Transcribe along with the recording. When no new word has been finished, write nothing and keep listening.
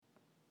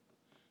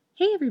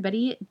Hey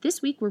everybody,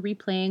 this week we're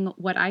replaying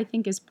what I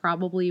think is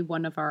probably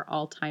one of our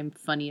all-time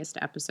funniest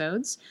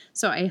episodes,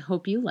 so I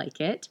hope you like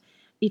it.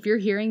 If you're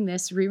hearing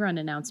this rerun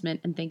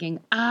announcement and thinking,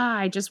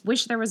 I just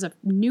wish there was a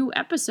new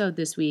episode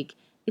this week,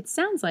 it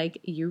sounds like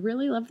you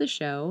really love the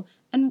show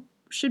and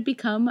should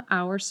become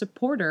our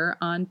supporter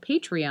on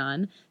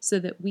Patreon so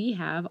that we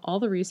have all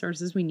the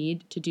resources we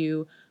need to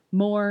do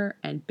more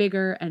and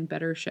bigger and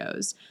better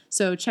shows.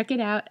 So check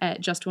it out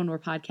at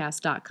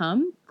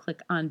justonemorepodcast.com,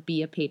 click on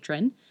Be a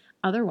Patron.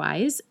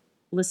 Otherwise,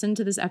 listen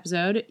to this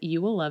episode.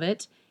 You will love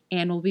it.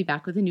 And we'll be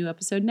back with a new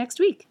episode next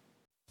week.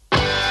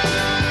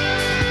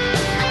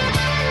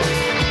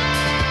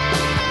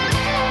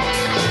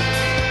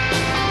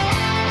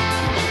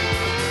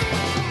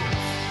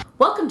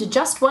 Welcome to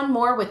Just One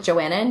More with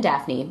Joanna and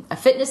Daphne, a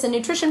fitness and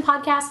nutrition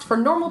podcast for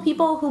normal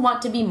people who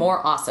want to be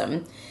more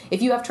awesome.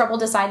 If you have trouble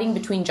deciding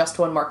between Just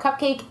One More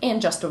Cupcake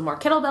and Just One More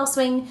Kettlebell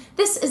Swing,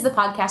 this is the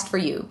podcast for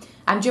you.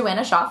 I'm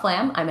Joanna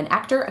Shaw-Flam. I'm an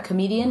actor, a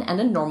comedian, and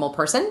a normal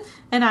person.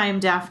 And I'm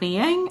Daphne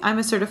Yang. I'm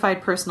a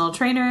certified personal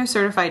trainer,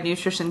 certified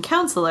nutrition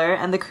counselor,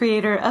 and the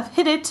creator of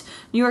Hit It,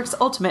 New York's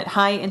ultimate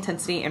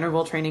high-intensity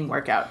interval training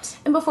workout.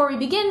 And before we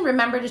begin,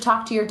 remember to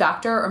talk to your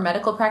doctor or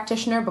medical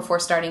practitioner before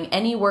starting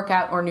any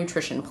workout or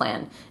nutrition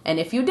plan. And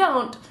if you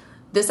don't,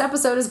 this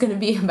episode is going to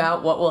be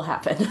about what will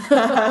happen.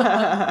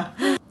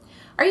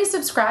 Are you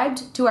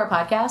subscribed to our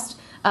podcast?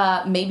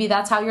 Maybe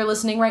that's how you're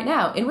listening right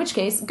now, in which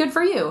case, good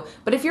for you.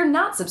 But if you're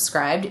not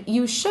subscribed,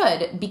 you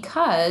should,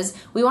 because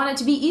we want it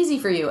to be easy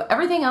for you.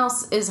 Everything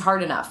else is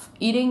hard enough.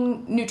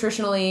 Eating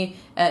nutritionally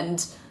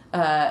and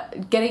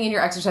getting in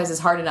your exercise is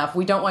hard enough.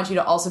 We don't want you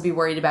to also be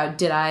worried about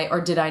did I or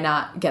did I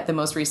not get the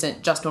most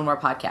recent Just One More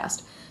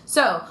podcast.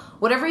 So,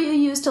 whatever you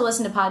use to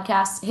listen to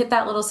podcasts, hit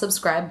that little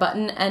subscribe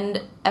button,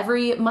 and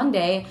every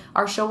Monday,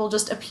 our show will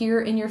just appear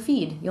in your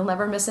feed. You'll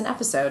never miss an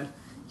episode.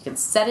 You can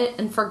set it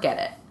and forget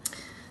it.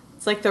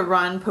 It's like the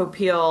Ron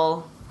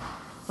Popeil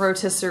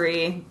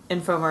rotisserie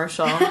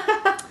infomercial.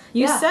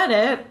 You said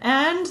it,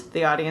 and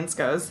the audience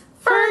goes,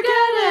 forget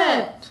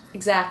it!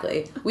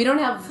 Exactly. We don't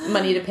have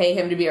money to pay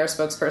him to be our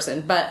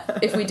spokesperson, but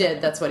if we did,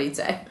 that's what he'd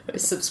say.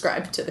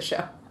 Subscribe to the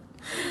show.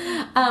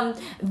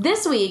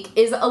 This week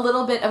is a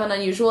little bit of an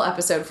unusual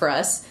episode for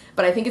us,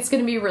 but I think it's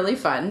going to be really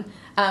fun.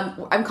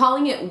 I'm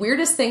calling it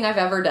Weirdest Thing I've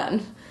Ever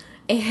Done.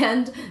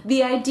 And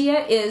the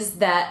idea is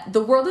that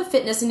the world of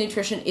fitness and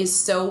nutrition is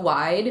so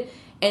wide,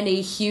 and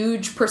a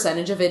huge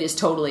percentage of it is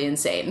totally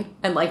insane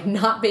and, like,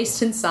 not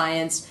based in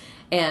science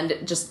and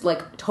just,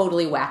 like,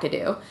 totally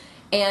wackadoo.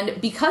 And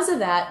because of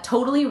that,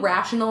 totally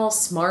rational,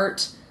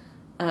 smart,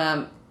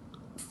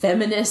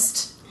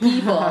 feminist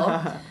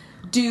people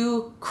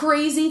do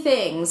crazy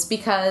things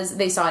because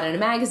they saw it in a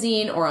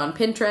magazine or on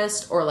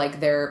Pinterest or, like,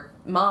 their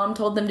mom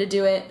told them to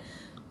do it.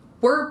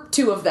 We're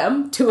two of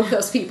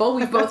those people.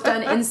 We've both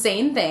done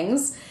insane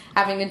things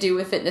having to do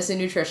with fitness and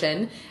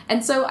nutrition.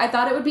 And so I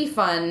thought it would be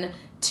fun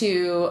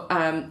to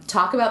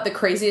talk about the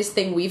craziest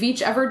thing we've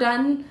each ever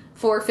done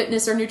for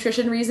fitness or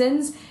nutrition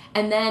reasons.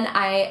 And then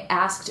I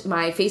asked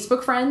my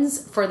Facebook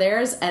friends for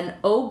theirs, and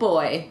oh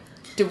boy,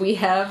 do we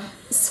have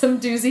some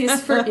doozies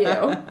for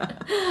you.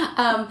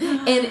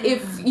 And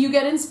if you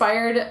get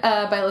inspired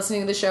by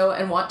listening to the show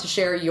and want to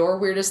share your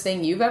weirdest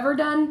thing you've ever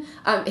done,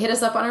 hit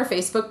us up on our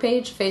Facebook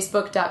page,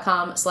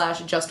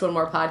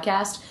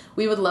 facebook.com/justonemorepodcast.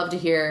 We would love to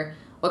hear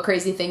what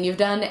crazy thing you've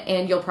done,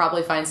 and you'll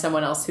probably find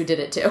someone else who did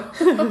it too.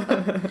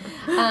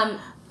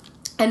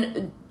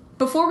 And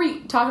before we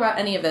talk about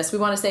any of this, we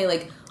want to say,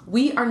 like,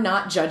 we are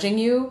not judging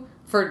you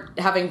for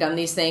having done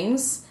these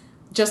things,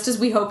 just as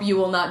we hope you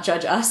will not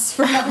judge us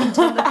for having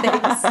done the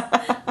things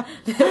that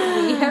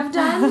we have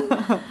done.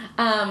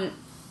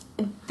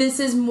 This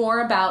is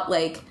more about,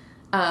 like,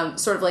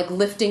 sort of like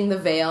lifting the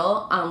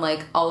veil on,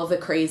 like, all of the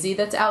crazy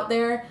that's out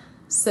there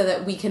so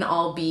that we can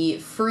all be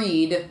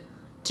freed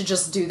to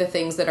just do the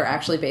things that are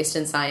actually based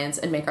in science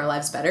and make our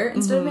lives better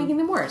instead of making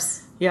them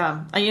worse.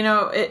 Yeah. You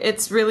know,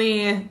 it's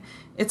really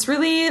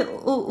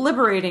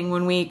liberating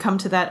when we come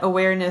to that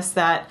awareness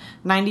that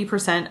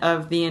 90%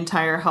 of the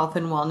entire health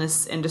and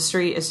wellness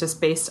industry is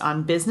just based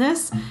on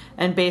business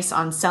and based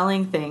on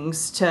selling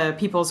things to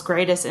people's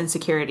greatest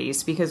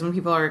insecurities. Because when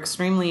people are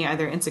extremely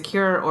either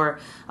insecure or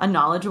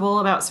unknowledgeable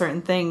about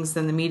certain things,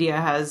 then the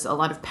media has a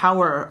lot of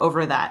power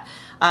over that.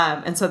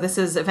 And so this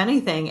is, if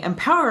anything,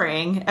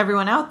 empowering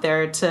everyone out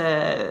there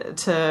to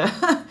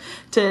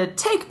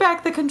take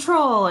back the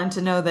control and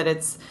to know that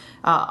it's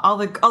all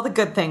the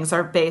good things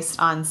are based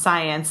on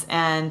science,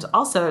 and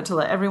also to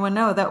let everyone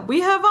know that we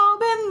have all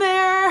been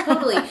there.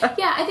 Totally.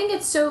 Yeah, I think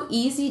it's so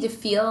easy to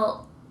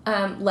feel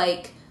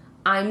like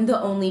I'm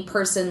the only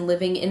person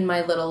living in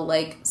my little,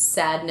 like,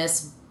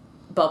 sadness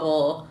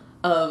bubble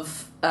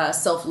of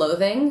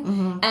self-loathing.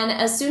 Mm-hmm. And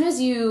as soon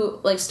as you,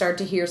 like, start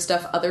to hear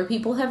stuff other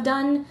people have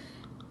done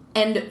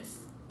and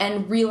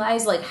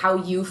realize, like, how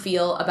you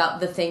feel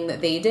about the thing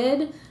that they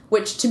did,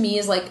 which to me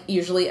is, like,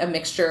 usually a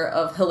mixture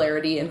of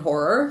hilarity and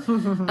horror.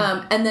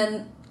 And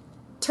then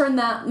turn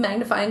that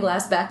magnifying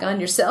glass back on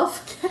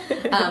yourself.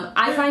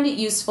 I find it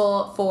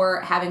useful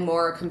for having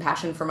more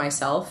compassion for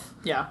myself.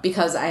 Yeah.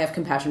 Because I have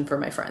compassion for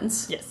my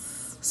friends.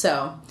 Yes.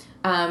 So,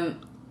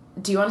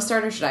 do you want to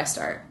start or should I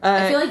start?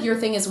 I feel like your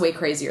thing is way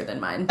crazier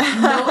than mine.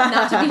 No,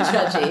 not to be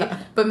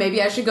judgy, but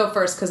maybe I should go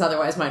first because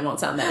otherwise mine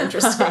won't sound that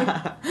interesting.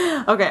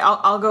 Okay,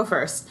 I'll go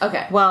first.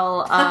 Okay.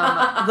 Well,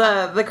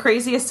 the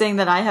craziest thing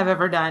that I have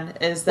ever done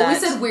is that...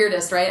 Well, we said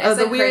weirdest, right? I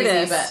said the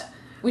weirdest. crazy, but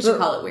we should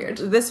call it weird.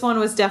 This one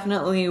was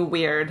definitely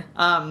weird.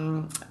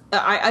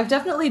 I've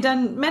definitely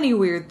done many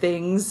weird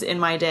things in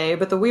my day,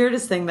 but the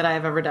weirdest thing that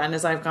I've ever done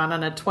is I've gone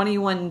on a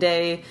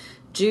 21-day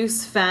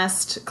juice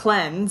fast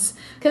cleanse.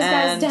 Because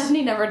guys,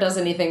 Daphne never does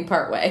anything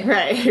part way.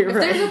 Right. If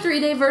there's a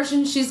 3-day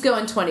version, she's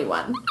going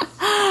 21.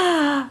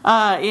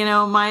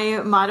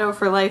 My motto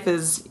for life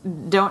is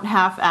don't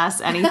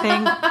half-ass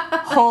anything,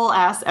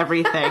 whole-ass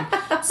everything.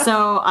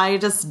 So I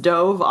just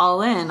dove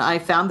all in. I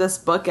found this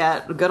book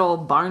at good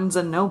old Barnes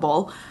 &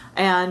 Noble,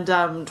 and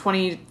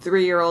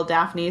 23-year-old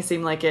Daphne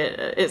seemed like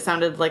it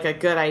sounded like a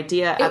good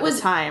idea at the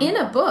time. It was in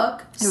a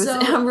book. It was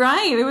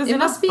right. It was in a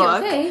book. It must be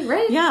okay,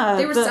 right? Yeah.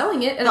 They were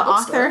selling it at the a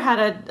bookstore. author had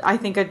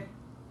a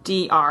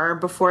DR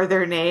before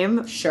their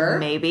name. Sure.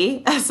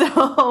 Maybe.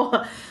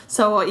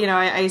 So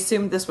I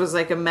assumed this was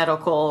like a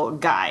medical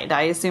guide.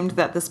 I assumed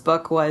that this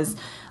book was,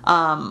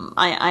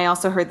 I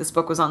also heard this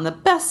book was on the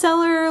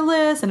bestseller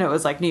list and it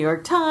was like New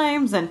York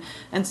Times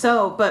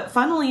but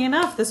funnily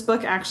enough, this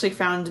book actually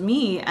found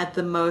me at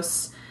the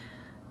most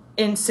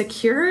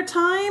insecure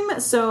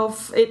time. So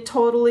it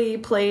totally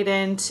played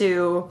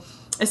into...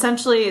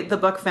 Essentially, the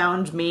book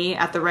found me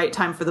at the right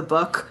time for the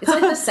book. It's like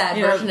the sad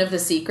version of The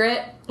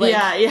Secret. Like,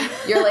 yeah.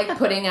 You're like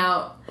putting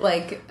out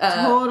like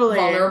totally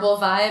vulnerable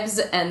vibes,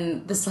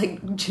 and this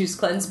like juice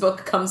cleanse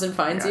book comes and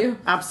finds you.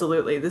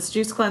 Absolutely, this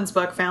juice cleanse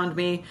book found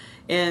me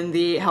in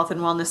the health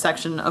and wellness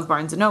section of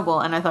Barnes & Noble,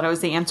 and I thought it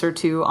was the answer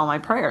to all my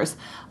prayers.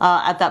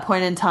 At that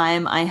point in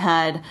time,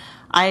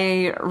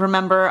 I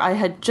remember I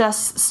had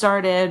just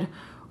started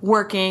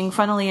working,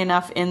 funnily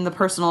enough, in the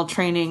personal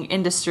training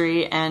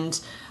industry,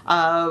 and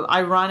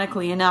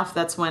ironically enough,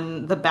 that's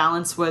when the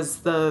balance was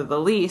the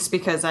least,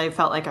 because I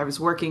felt like I was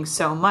working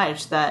so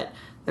much that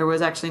there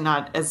was actually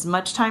not as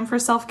much time for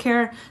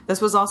self-care.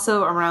 This was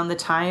also around the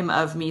time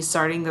of me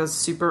starting those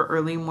super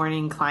early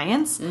morning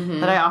clients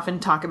that I often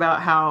talk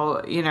about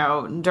how,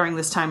 during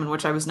this time in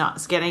which I was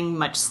not getting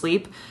much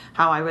sleep,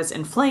 how I was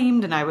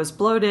inflamed and I was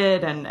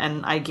bloated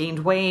and I gained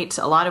weight,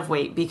 a lot of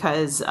weight,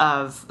 because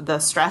of the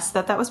stress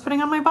that was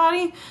putting on my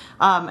body,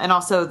 and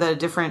also the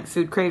different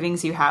food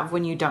cravings you have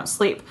when you don't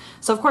sleep.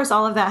 So, of course,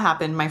 all of that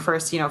happened my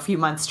first, few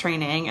months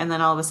training, and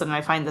then all of a sudden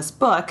I find this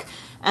book,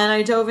 and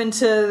I dove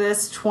into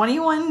this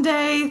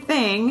 21-day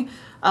thing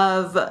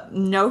of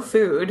no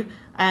food,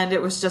 and it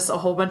was just a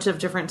whole bunch of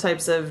different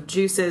types of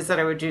juices that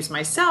I would juice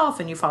myself,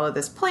 and you follow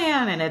this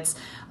plan, and it's,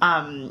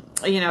 then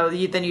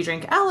you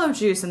drink aloe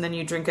juice, and then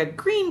you drink a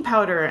green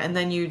powder, and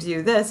then you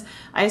do this.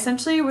 I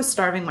essentially was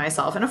starving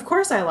myself, and of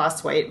course I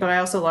lost weight, but I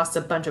also lost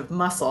a bunch of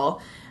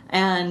muscle,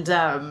 and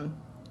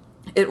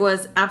it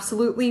was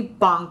absolutely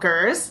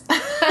bonkers.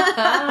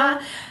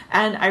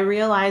 And I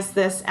realized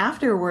this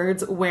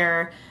afterwards,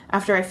 where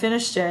after I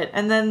finished it,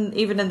 and then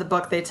even in the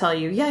book they tell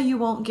you, you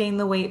won't gain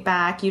the weight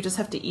back, you just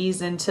have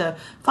to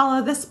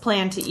follow this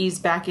plan to ease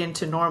back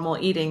into normal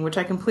eating, which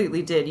I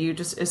completely did. You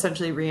just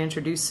essentially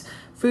reintroduce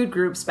food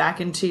groups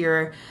back into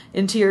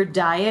your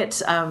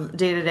diet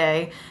day to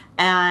day.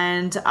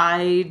 And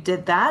I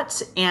did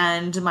that,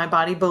 and my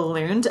body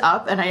ballooned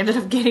up, and I ended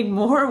up gaining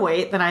more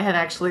weight than I had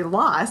actually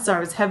lost. So I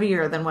was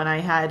heavier than when I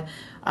had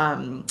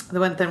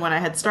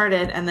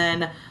started. And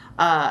then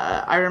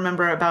I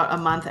remember about a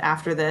month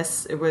after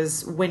this, it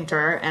was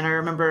winter, and I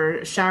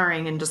remember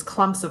showering, and just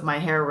clumps of my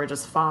hair were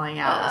just falling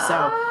out.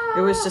 So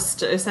it was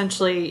just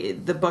essentially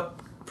the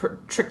book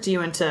tricked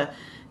you into,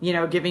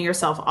 giving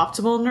yourself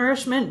optimal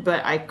nourishment,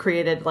 but I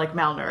created like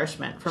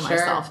malnourishment for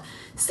myself.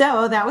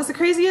 So that was the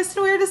craziest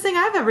and weirdest thing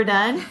I've ever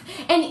done.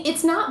 And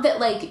it's not that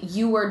like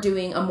you were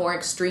doing a more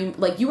extreme,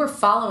 like you were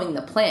following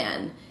the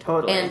plan.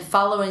 Totally. And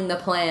following the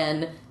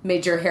plan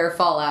made your hair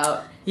fall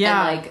out.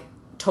 Yeah. And like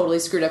totally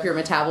screwed up your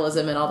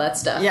metabolism and all that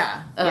stuff.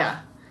 Yeah. Yeah.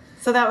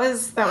 So that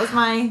was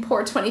my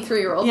poor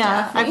 23-year-old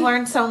Daphne. I've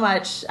learned so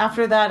much.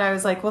 After that, I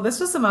was like, well, this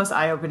was the most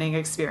eye-opening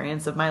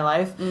experience of my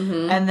life.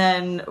 Mm-hmm. And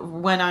then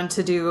went on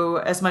to do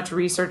as much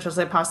research as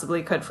I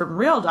possibly could from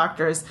real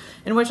doctors,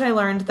 in which I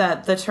learned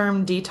that the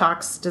term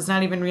detox does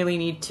not even really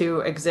need to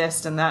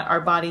exist, and that our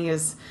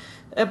body's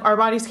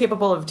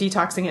capable of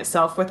detoxing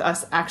itself without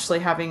us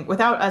actually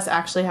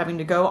having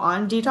to go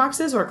on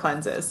detoxes or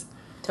cleanses.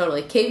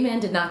 Totally. Caveman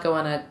did not go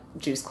on a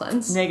juice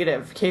cleanse.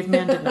 Negative.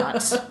 Caveman did not.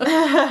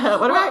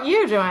 What about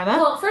you, Joanna?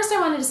 Well, first I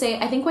wanted to say,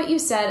 I think what you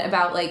said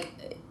about,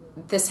 like,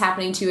 this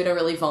happening to you at a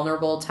really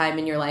vulnerable time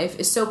in your life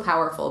is so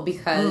powerful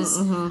because,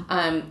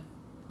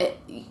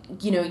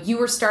 you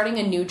were starting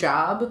a new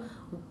job,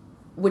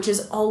 which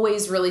is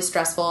always really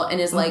stressful and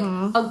is like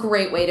a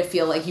great way to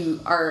feel like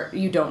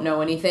you don't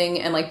know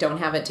anything and like don't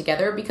have it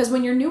together, because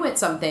when you're new at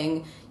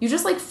something, you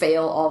just like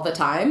fail all the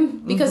time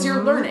because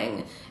you're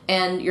learning.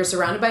 and you're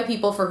surrounded by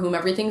people for whom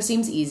everything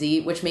seems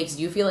easy, which makes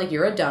you feel like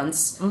you're a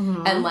dunce.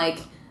 And like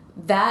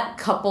that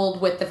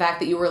coupled with the fact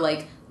that you were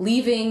like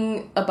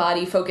leaving a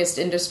body-focused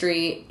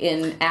industry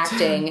in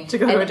acting to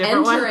go to and a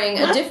different entering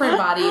a different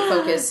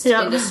body-focused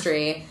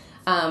industry,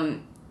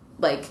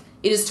 like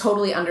it is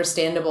totally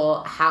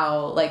understandable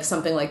how like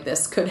something like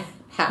this could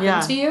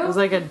happen to you. It was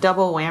like a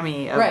double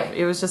whammy.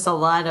 It was just a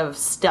lot of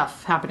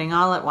stuff happening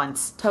all at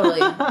once. Totally.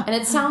 And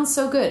it sounds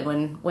so good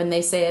when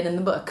they say it in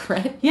the book,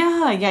 right?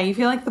 Yeah, you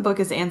feel like the book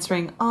is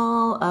answering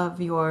all of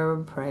your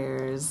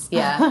prayers.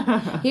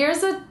 Yeah.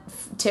 Here's a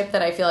tip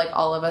that I feel like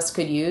all of us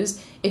could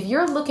use. If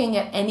you're looking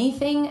at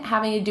anything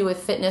having to do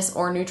with fitness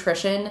or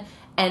nutrition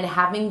and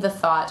having the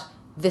thought,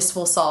 this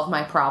will solve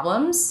my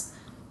problems,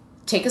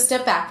 take a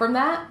step back from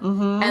that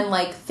and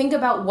like think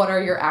about what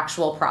are your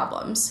actual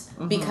problems.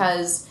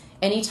 Because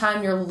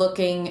anytime you're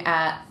looking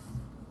at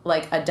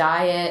like a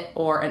diet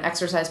or an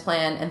exercise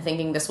plan and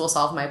thinking this will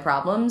solve my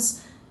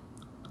problems,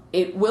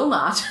 it will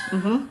not.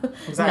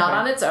 Exactly. Not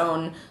on its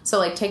own. So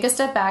like take a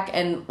step back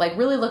and like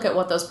really look at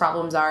what those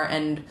problems are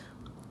and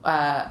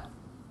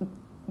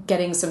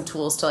getting some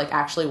tools to like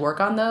actually work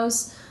on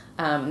those,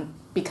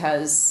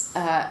 because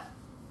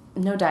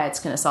no diet's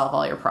going to solve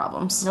all your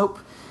problems. Nope.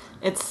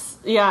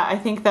 I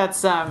think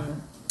that's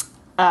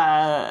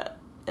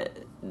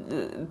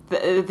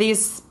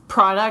these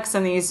products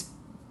and these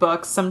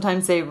books,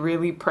 sometimes they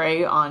really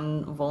prey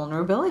on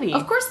vulnerability.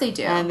 Of course they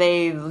do. And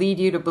they lead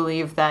you to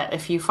believe that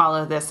if you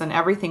follow this, then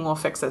everything will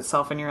fix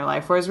itself in your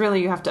life. Whereas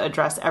really you have to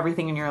address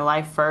everything in your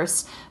life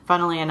first.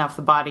 Funnily enough,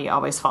 the body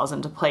always falls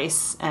into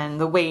place, and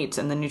the weight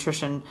and the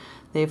nutrition,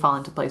 they fall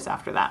into place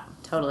after that.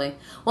 Totally.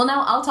 Well,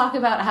 now I'll talk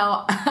about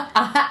how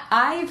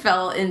I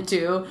fell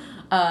into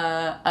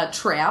a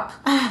trap.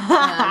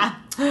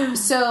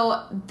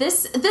 So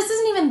this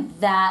isn't even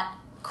that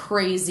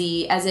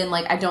crazy, as in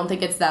like I don't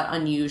think it's that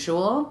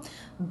unusual,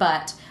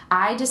 but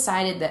I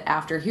decided that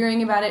after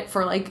hearing about it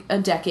for like a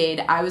decade,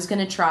 I was going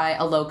to try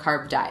a low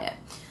carb diet.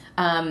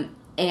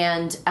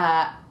 And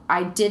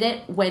I did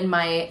it when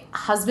my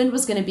husband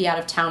was going to be out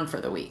of town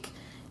for the week.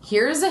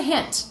 Here's a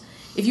hint.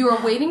 If you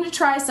are waiting to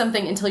try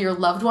something until your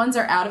loved ones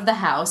are out of the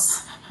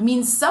house, it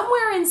means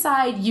somewhere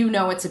inside you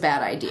know it's a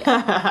bad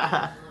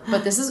idea.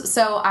 But this is,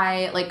 so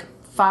I like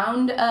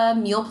found a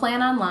meal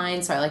plan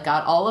online, so I like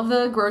got all of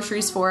the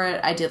groceries for it.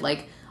 I did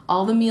like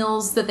all the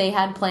meals that they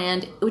had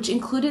planned, which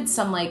included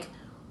some like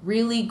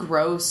really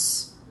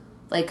gross,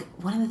 like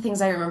one of the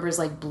things I remember is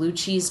like blue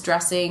cheese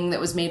dressing that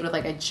was made with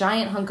like a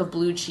giant hunk of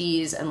blue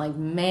cheese and like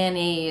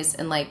mayonnaise,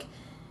 and like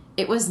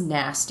it was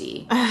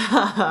nasty.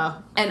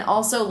 And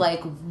also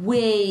like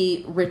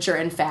way richer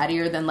and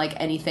fattier than like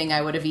anything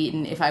I would have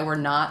eaten if I were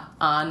not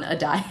on a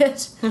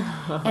diet.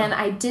 And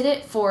I did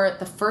it for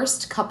the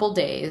first couple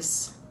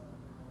days.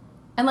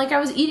 And like I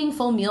was eating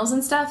full meals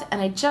and stuff,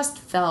 and I just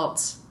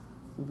felt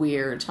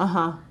weird.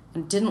 And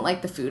didn't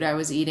like the food I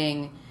was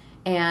eating.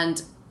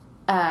 And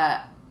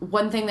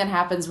one thing that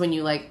happens when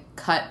you like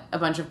cut a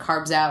bunch of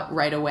carbs out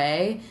right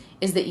away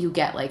is that you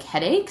get like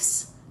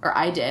headaches. Or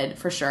I did,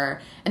 for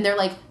sure. And they're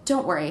like,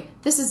 don't worry,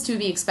 this is to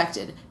be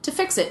expected. To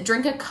fix it,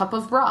 drink a cup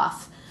of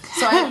broth.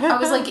 So I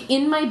was like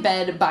in my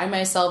bed by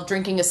myself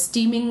drinking a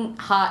steaming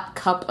hot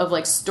cup of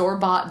like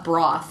store-bought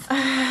broth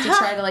to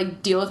try to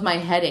like deal with my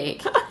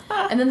headache.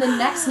 And then the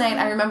next night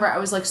I remember I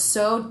was like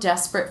so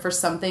desperate for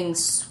something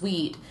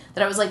sweet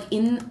that I was like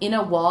in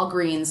a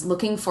Walgreens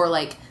looking for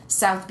like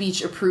South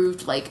Beach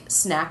approved like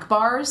snack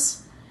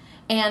bars.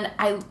 And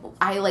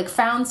I like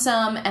found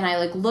some, and I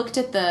like looked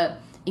at the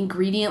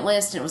ingredient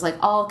list, and it was like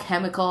all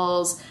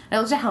chemicals, and I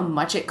looked at how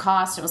much it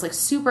cost, and it was like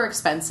super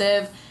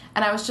expensive,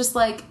 and I was just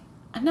like,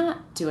 I'm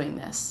not doing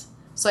this.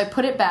 So I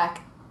put it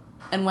back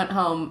and went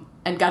home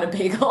and got a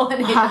bagel and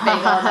ate the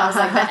bagel, and that was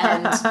like the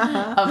end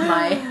of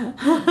my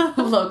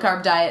low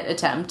carb diet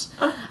attempt.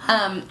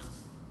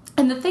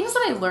 And the things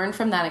that I learned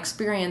from that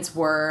experience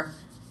were,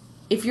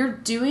 if you're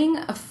doing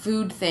a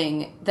food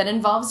thing that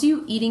involves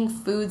you eating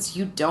foods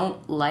you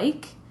don't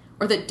like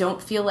or that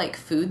don't feel like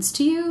foods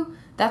to you,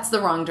 that's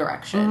the wrong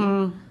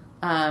direction.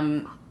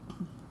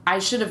 I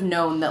should have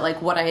known that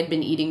like what I had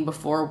been eating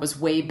before was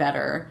way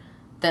better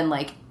than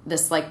like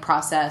this like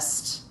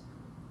processed,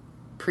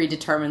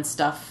 predetermined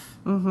stuff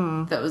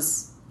that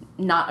was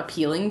not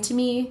appealing to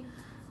me.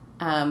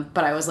 But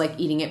I was like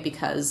eating it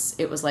because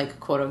it was like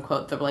quote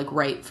unquote the like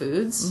right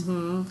foods.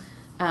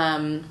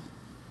 And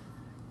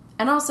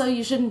also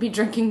you shouldn't be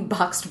drinking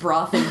boxed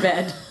broth in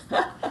bed.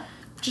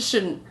 Just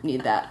shouldn't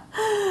need that.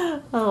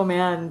 Oh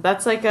man,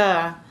 that's like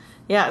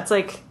it's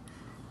like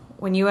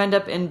when you end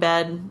up in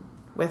bed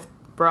with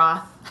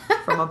broth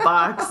from a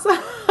box.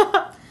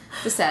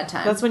 The sad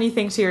time. That's when you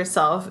think to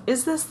yourself,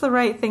 is this the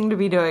right thing to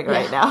be doing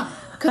right now?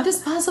 Could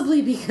this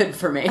possibly be good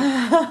for me?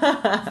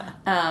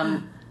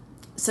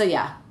 So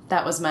yeah,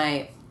 that was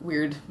my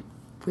weird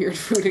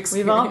food experience.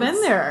 We've all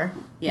been there.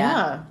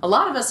 Yeah. A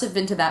lot of us have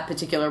been to that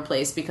particular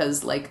place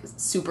because like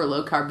super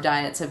low carb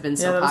diets have been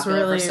so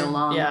popular for so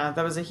long. Yeah,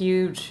 that was a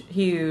huge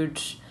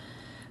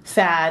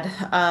fad.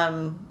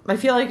 I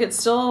feel like it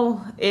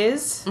still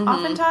is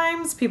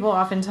oftentimes. People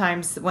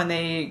oftentimes, when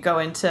they go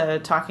into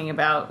talking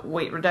about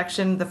weight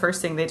reduction, the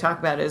first thing they talk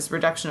about is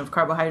reduction of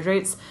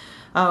carbohydrates,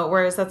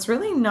 whereas that's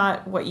really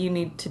not what you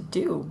need to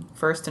do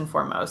first and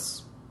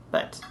foremost.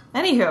 But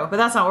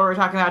that's not what we're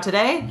talking about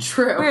today.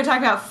 True. We're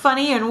talking about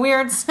funny and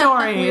weird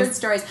stories. Weird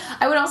stories.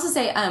 I would also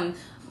say,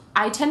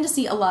 I tend to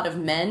see a lot of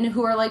men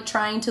who are like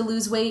trying to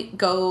lose weight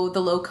go the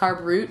low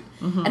carb route,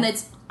 and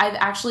I've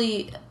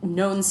actually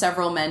known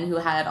several men who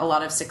had a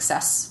lot of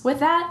success with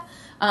that.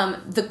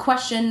 The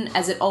question,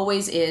 as it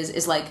always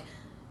is like,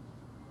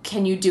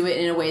 can you do it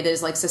in a way that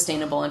is like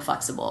sustainable and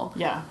flexible?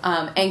 Yeah.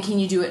 And can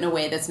you do it in a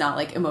way that's not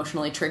like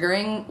emotionally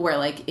triggering, where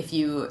like if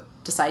you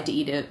decide to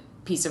eat a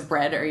piece of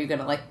bread, are you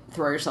gonna like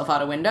throw yourself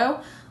out a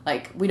window?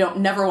 Like, we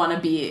never want to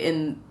be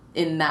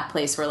in that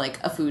place where like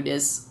a food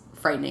is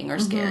frightening or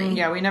scary.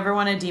 Yeah, we never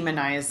want to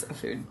demonize a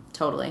food.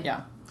 Totally.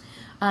 Yeah.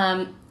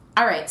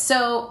 All right,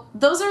 so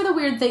those are the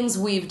weird things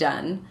we've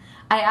done.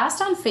 I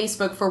asked on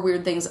Facebook for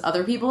weird things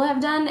other people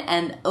have done,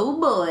 and oh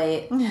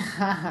boy,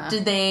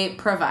 did they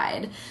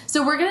provide.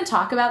 So we're going to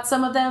talk about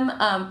some of them,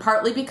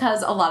 partly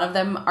because a lot of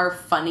them are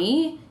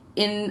funny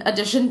in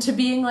addition to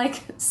being,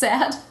 like,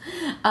 sad,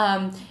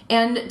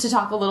 and to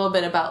talk a little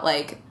bit about,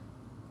 like,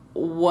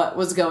 what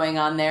was going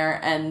on there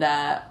and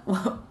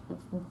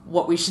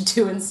what we should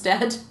do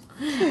instead.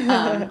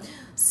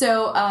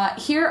 So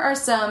here are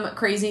some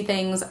crazy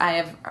things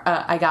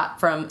I got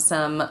from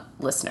some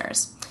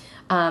listeners.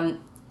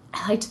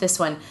 I liked this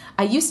one.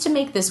 I used to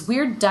make this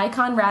weird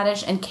daikon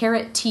radish and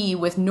carrot tea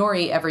with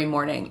nori every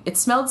morning. It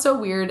smelled so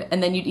weird,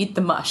 and then you'd eat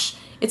the mush.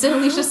 It's in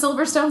Alicia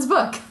Silverstone's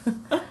book.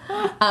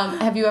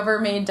 Have you ever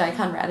made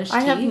daikon radish tea?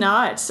 I have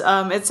not.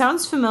 It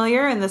sounds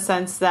familiar in the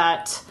sense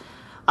that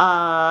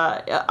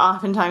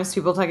oftentimes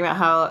people talk about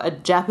how a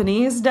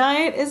Japanese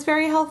diet is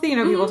very healthy. You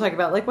know, people talk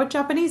about like what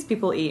Japanese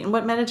people eat and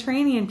what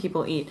Mediterranean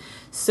people eat.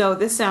 So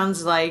this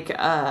sounds like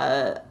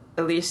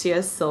Alicia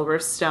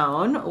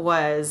Silverstone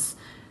was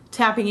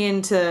tapping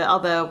into all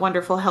the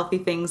wonderful healthy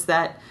things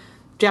that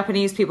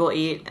Japanese people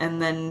eat and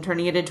then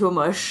turning it into a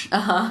mush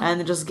and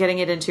then just getting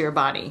it into your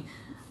body.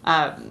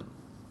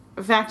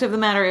 Fact of the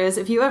matter is,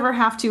 if you ever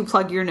have to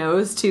plug your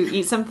nose to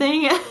eat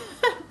something...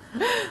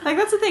 Like,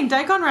 that's the thing.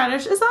 Daikon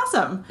radish is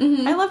awesome.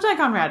 I love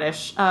daikon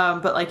radish.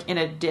 But, like, in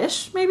a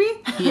dish, maybe?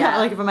 Yeah.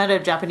 Like, if I'm at a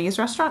Japanese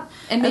restaurant.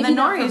 And maybe then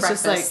not nori for is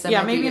just breakfast.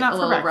 like, maybe not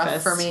for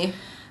breakfast. Rough for me.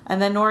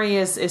 And then nori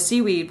is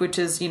seaweed, which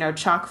is, you know,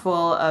 chock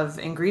full of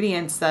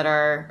ingredients that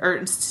are...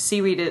 Or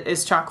seaweed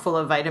is chock full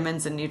of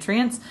vitamins and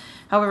nutrients.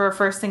 However,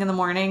 first thing in the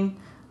morning,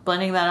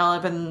 blending that all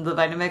up in the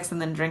Vitamix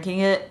and then drinking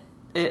it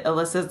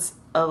elicits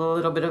a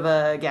little bit of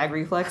a gag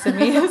reflex in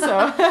me. So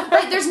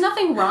Right, there's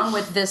nothing wrong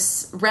with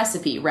this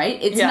recipe, right?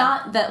 It's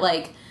not that,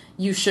 like,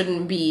 you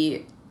shouldn't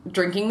be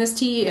drinking this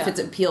tea if it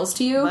appeals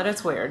to you. But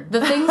it's weird.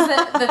 The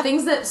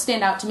things that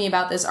stand out to me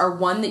about this are,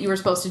 one, that you were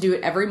supposed to do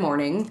it every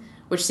morning,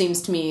 which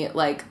seems to me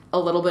like a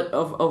little bit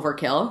of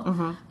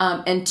overkill,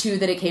 and two,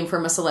 that it came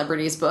from a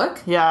celebrity's book.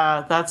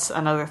 Yeah, that's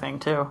another thing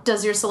too.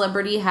 Does your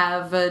celebrity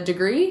have a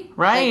degree?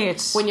 Right.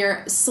 Like, when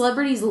your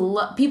celebrities,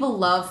 people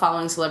love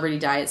following celebrity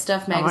diet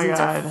stuff.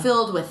 Magazines are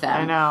filled with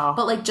them. I know.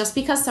 But like, just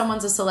because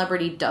someone's a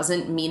celebrity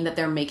doesn't mean that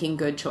they're making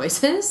good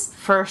choices.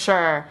 For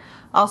sure.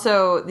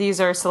 Also, these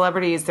are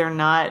celebrities. They're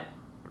not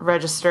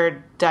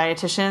registered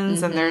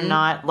dietitians and they're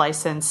not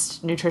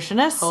licensed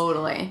nutritionists.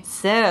 Totally.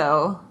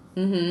 So...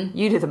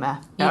 You do the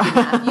math. You do the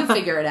math. You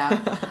figure it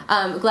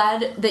out.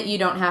 Glad that you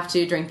don't have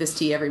to drink this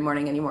tea every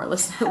morning anymore,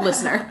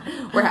 listener.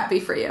 We're happy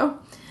for you.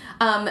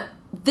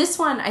 This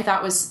one I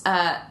thought was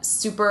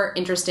super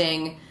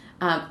interesting.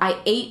 I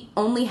ate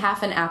only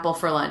half an apple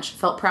for lunch.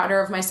 Felt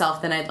prouder of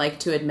myself than I'd like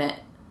to admit.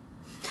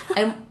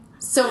 And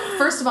so,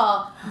 first of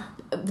all,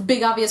 the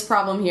big obvious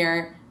problem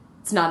here,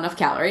 it's not enough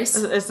calories.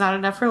 It's not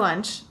enough for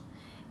lunch.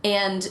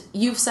 And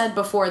you've said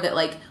before that,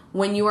 like,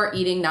 when you are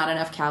eating not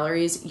enough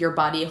calories, your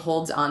body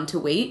holds on to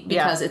weight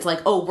because it's like,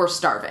 oh, we're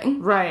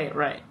starving.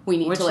 Right. We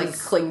need to, like,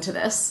 cling to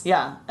this.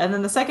 Yeah. And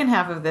then the second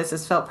half of this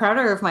is felt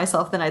prouder of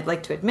myself than I'd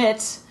like to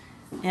admit.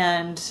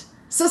 And...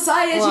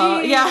 Society!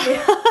 Well,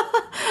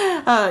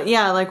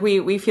 yeah. Like,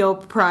 we feel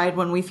pride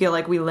when we feel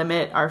like we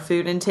limit our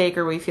food intake,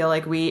 or we feel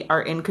like we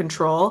are in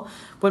control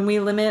when we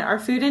limit our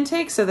food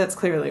intake. So that's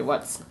clearly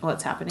what's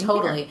happening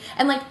Totally. here.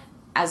 And, like,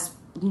 as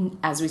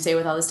we say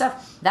with all this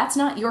stuff, that's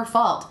not your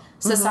fault.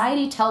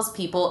 Society tells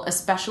people,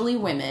 especially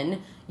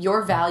women,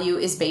 your value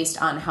is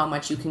based on how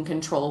much you can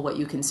control what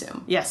you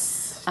consume.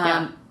 Yes.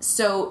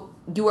 So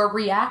you are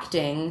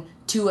reacting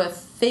to a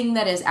thing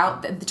that is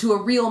to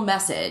a real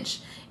message.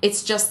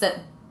 It's just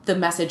that the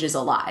message is a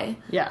lie.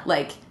 Yeah.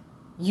 Like,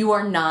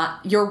 your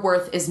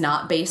worth is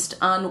not based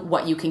on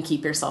what you can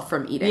keep yourself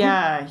from eating.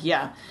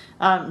 Yeah.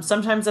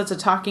 Sometimes that's a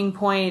talking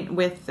point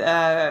with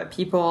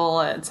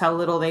people. It's how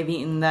little they've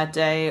eaten that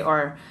day,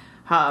 or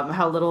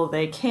how little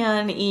they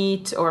can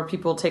eat, or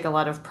people take a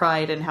lot of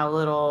pride in how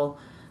little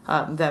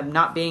them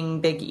not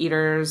being big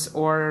eaters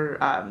or,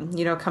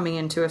 coming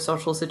into a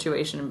social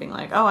situation and being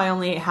like, oh, I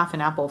only ate half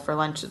an apple for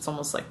lunch. It's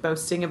almost like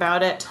boasting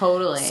about it.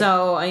 Totally.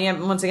 So I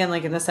am, once again,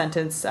 like in the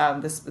sentence,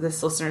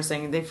 this listener is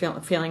saying they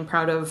feeling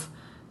proud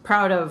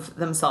of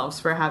themselves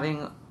for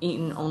having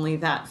eaten only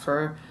that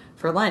for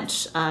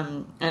lunch.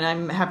 And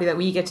I'm happy that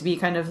we get to be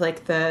kind of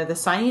like the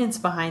science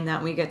behind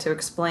that. We get to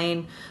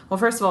explain, well,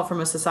 first of all, from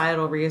a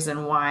societal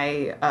reason,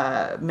 why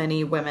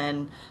many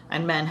women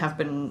and men have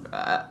been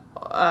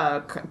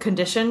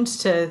conditioned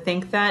to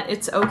think that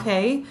it's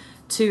okay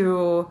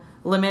to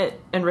limit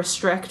and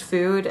restrict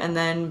food and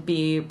then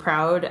be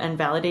proud and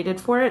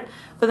validated for it,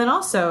 but then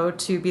also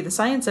to be the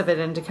science of it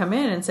and to come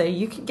in and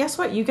say, guess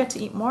what, you get to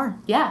eat more.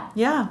 Yeah.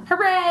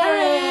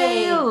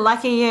 Hooray,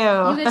 lucky you.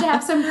 You get to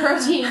have some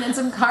protein and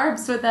some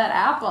carbs with that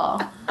apple.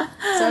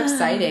 So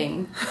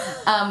exciting.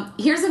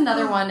 Here's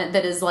another one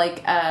that is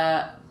like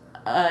a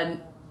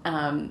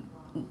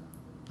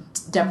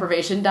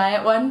deprivation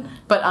diet one,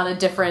 but on a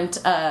different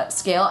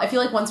scale. I feel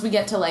like once we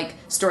get to like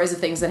stories of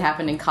things that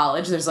happened in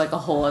college, there's like a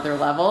whole other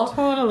level.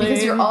 Totally.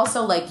 Because you're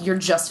also like, you're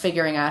just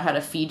figuring out how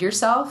to feed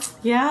yourself.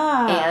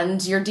 Yeah.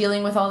 And you're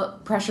dealing with all the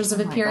pressures of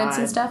appearance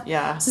and stuff.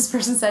 Yeah. So this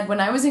person said, when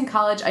I was in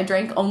college, I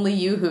drank only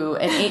Yoo-Hoo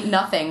and ate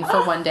nothing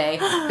for one day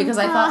because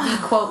I thought the,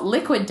 quote,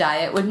 liquid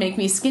diet would make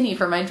me skinny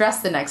for my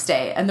dress the next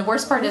day. And the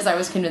worst part is I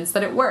was convinced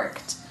that it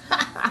worked.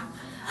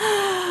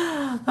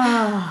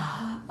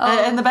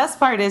 And the best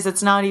part is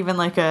it's not even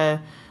like a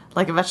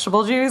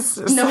vegetable juice.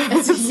 No,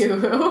 it's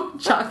Yoo-Hoo.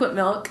 Chocolate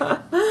milk.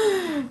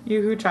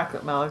 Yoo-Hoo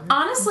chocolate milk.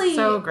 Honestly.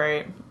 So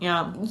great.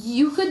 Yeah.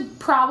 You could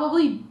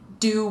probably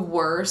do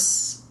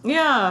worse.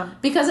 Yeah.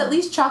 Because at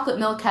least chocolate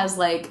milk has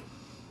like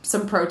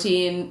some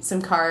protein,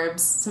 some carbs,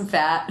 some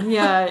fat.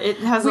 Yeah, it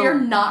has We are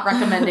not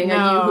recommending a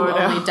Yoo-Hoo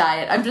only no.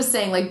 diet. I'm just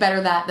saying like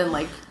better that than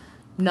like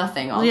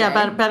nothing all day.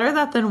 Yeah, better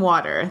that than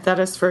water. That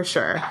is for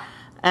sure.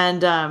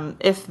 And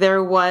if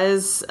there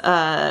was,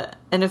 and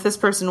if this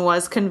person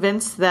was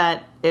convinced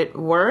that it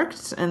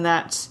worked and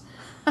that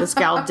this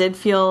gal did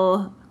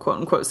feel quote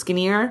unquote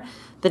skinnier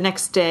the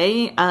next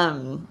day,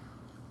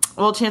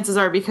 well, chances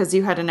are because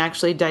you hadn't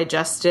actually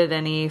digested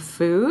any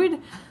food,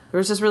 there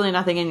was just really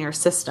nothing in your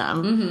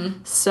system.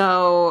 Mm-hmm.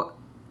 So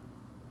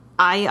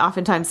I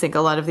oftentimes think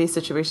a lot of these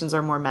situations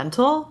are more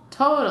mental.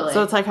 Totally.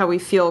 So it's like how we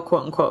feel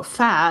quote unquote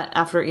fat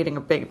after eating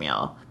a big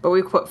meal, but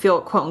we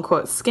feel quote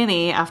unquote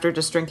skinny after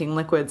just drinking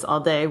liquids all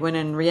day, when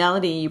in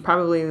reality you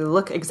probably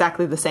look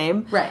exactly the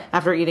same right.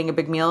 after eating a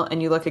big meal,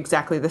 and you look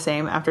exactly the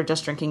same after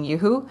just drinking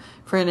Yoo-Hoo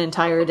for an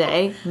entire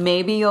day.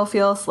 Maybe you'll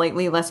feel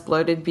slightly less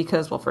bloated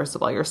because, well, first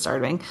of all, you're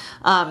starving.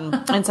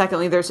 And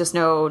secondly, there's just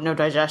no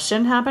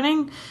digestion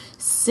happening.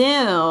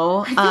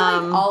 So I feel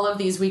like all of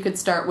these we could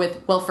start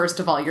with, well, first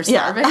of all, you're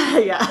starving.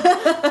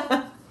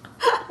 Yeah.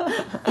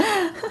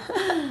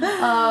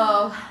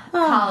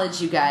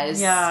 College, you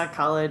guys. Yeah,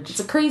 college. It's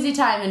a crazy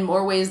time in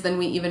more ways than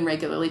we even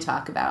regularly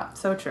talk about.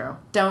 So true.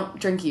 Don't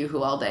drink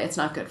Yoo-Hoo all day. It's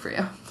not good for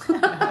you.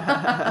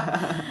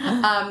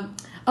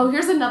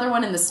 Here's another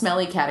one in the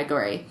smelly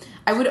category.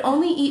 I would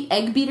only eat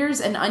egg beaters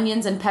and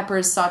onions and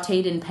peppers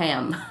sautéed in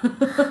Pam.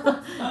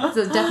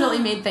 So it definitely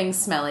made things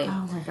smelly.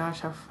 Oh my gosh,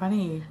 how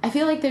funny. I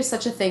feel like there's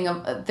such a thing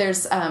of,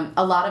 there's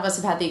a lot of us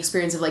have had the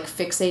experience of like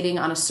fixating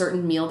on a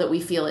certain meal that we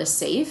feel is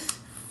safe.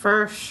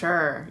 For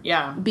sure,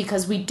 yeah.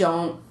 Because we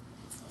don't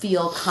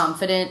feel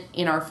confident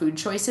in our food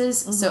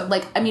choices. Mm-hmm. So,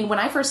 like, I mean, when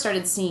I first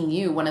started seeing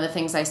you, one of the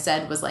things I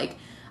said was, like,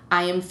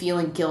 I am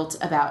feeling guilt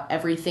about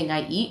everything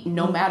I eat,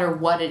 no matter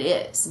what it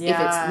is. Yeah, if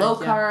it's low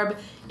carb,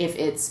 if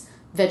it's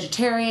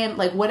vegetarian,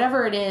 like,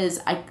 whatever it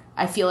is,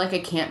 I feel like I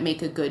can't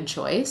make a good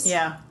choice.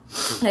 Yeah.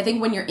 And I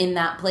think when you're in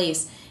that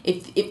place,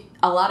 if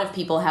a lot of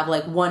people have,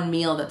 like, one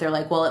meal that they're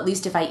like, well, at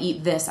least if I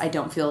eat this, I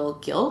don't feel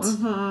guilt.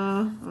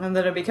 Mm-hmm. And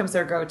then it becomes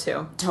their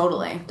go-to.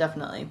 Totally.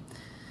 Definitely.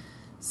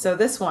 So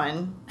this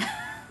one,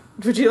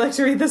 would you like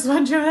to read this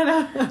one,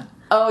 Joanna?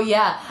 Oh,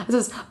 yeah. It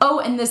says,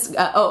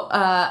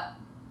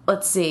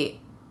 let's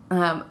see.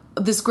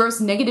 This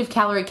gross negative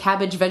calorie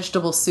cabbage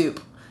vegetable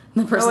soup.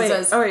 And the person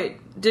says...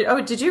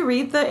 Did you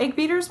read the egg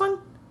beaters one?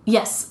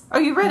 Yes. Oh,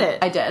 you read it?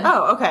 I did.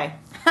 Oh, okay.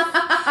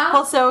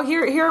 Well, so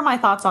here are my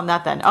thoughts on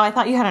that then. Oh, I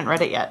thought you hadn't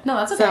read it yet. No,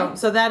 that's okay.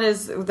 So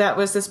that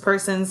was this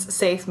person's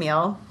safe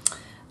meal.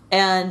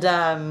 And,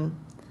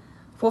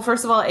 well,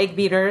 first of all, egg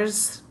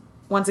beaters,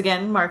 once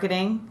again,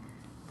 marketing.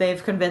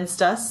 They've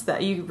convinced us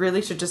that you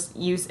really should just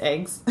use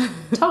eggs.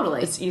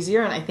 Totally. It's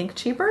easier and I think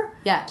cheaper.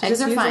 Yeah,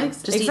 eggs are fine.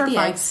 Just eat the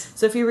eggs.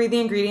 So if you read the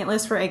ingredient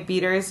list for egg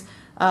beaters,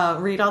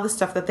 read all the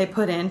stuff that they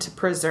put in to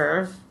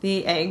preserve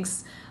the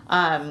eggs.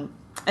 And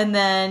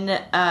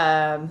then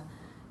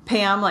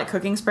Pam, like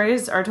cooking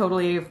sprays, are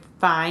totally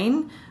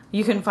fine.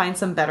 You can find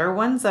some better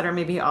ones that are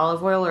maybe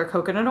olive oil or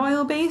coconut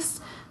oil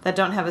based that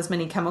don't have as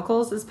many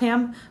chemicals as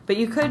Pam. But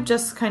you could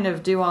just kind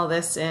of do all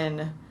this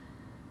in...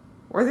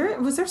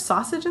 Was there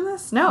sausage in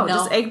this? No,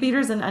 just egg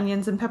beaters and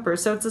onions and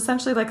peppers. So it's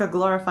essentially like a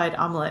glorified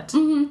omelette.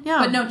 Mm-hmm. Yeah.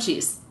 But no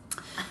cheese.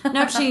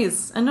 No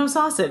cheese and no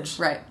sausage.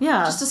 Right.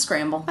 Yeah. Just a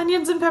scramble.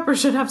 Onions and peppers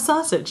should have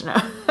sausage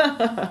now.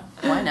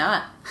 Why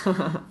not?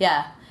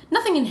 Yeah.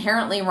 nothing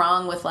inherently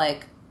wrong with,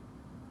 like,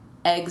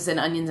 eggs and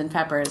onions and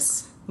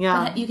peppers.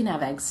 Yeah. But you can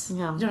have eggs.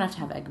 Yeah. You don't have to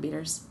have egg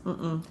beaters.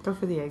 Go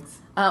for the eggs.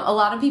 A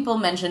lot of people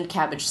mentioned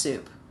cabbage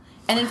soup.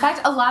 And in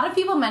fact, a lot of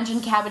people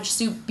mentioned cabbage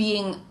soup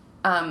being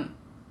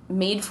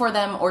made for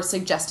them or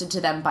suggested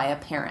to them by a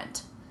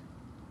parent.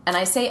 And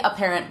I say a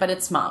parent, but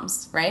it's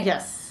moms, right?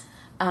 Yes.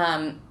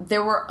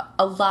 There were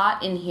a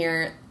lot in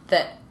here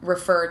that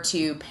refer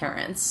to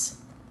parents,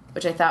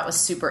 which I thought was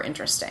super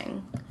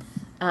interesting.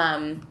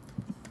 And,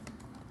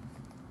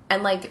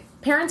 like,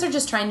 parents are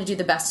just trying to do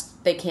the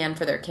best they can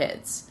for their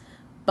kids.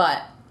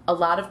 But a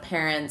lot of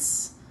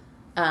parents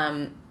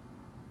are,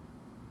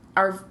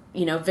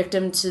 you know,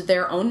 victim to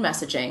their own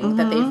messaging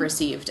that they've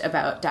received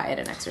about diet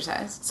and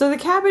exercise. So the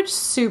cabbage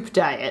soup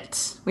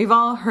diet, we've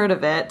all heard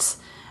of it.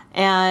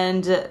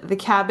 And the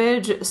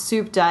cabbage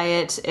soup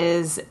diet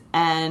is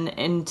an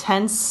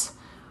intense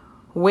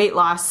weight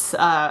loss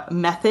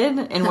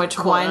method in which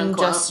Quote, one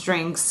unquote. just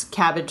drinks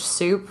cabbage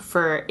soup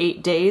for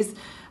 8 days.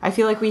 I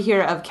feel like we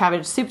hear of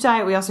cabbage soup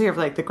diet. We also hear of,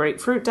 like, the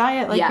grapefruit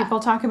diet, like people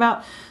talk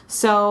about.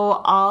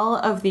 So all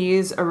of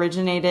these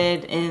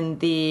originated in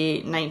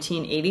the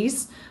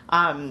 1980s.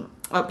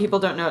 People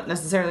don't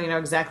necessarily know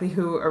exactly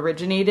who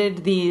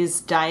originated these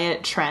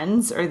diet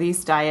trends or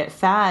these diet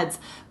fads,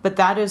 but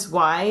that is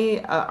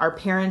why our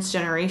parents'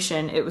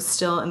 generation, it was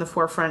still in the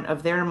forefront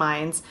of their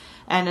minds.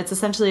 And it's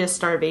essentially a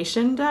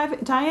starvation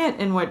diet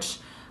in which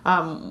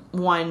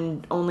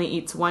one only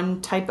eats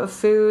one type of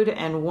food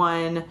and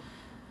one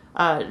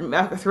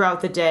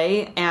throughout the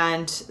day,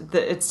 and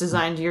it's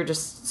designed, you're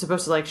just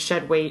supposed to, like,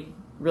 shed weight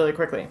really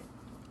quickly.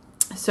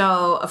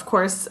 So, of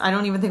course, I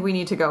don't even think we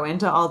need to go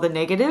into all the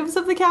negatives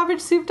of the cabbage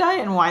soup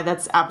diet and why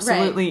that's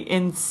absolutely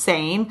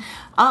insane.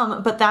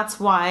 But that's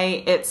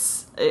why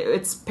it's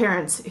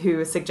parents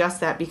who suggest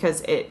that,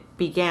 because it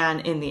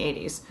began in the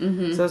 80s.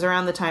 So it was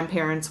around the time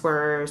parents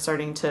were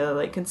starting to,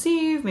 like,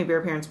 conceive. Maybe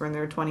our parents were in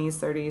their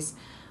 20s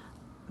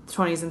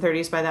and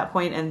 30s by that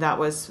point, and that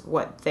was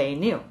what they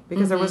knew,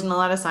 because there wasn't a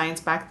lot of science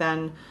back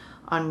then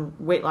on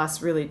weight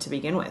loss really to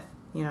begin with,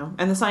 you know,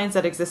 and the science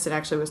that existed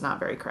actually was not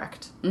very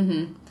correct.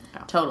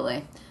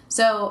 Totally.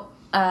 So,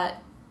 try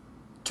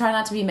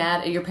not to be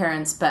mad at your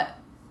parents, but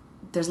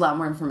there's a lot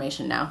more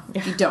information now.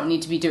 You don't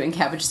need to be doing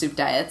cabbage soup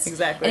diets.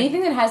 Exactly.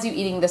 Anything that has you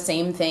eating the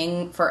same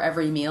thing for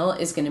every meal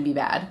is going to be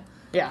bad.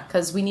 Yeah.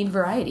 Because we need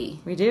variety.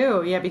 We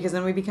do, yeah, because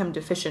then we become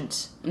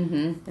deficient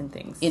in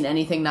things. In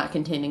anything not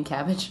containing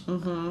cabbage.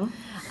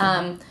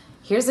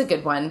 Here's a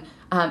good one.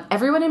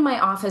 Everyone in my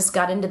office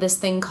got into this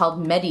thing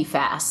called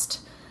MediFast.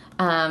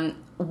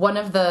 One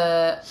of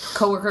the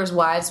coworkers'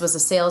 wives was a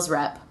sales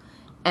rep,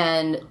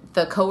 and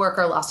the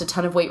coworker lost a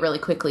ton of weight really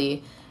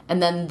quickly.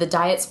 And then the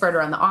diet spread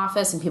around the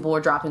office, and people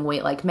were dropping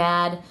weight like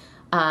mad.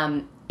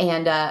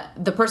 And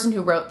the person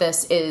who wrote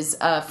this is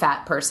a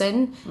fat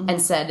person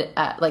and said,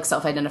 like,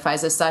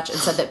 self-identifies as such, and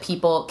said that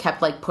people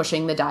kept, like,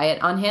 pushing the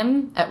diet on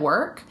him at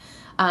work.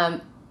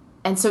 And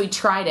so he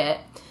tried it.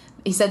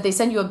 He said they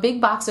send you a big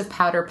box of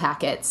powder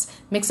packets,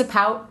 mix a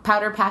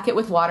powder packet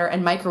with water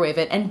and microwave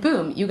it, and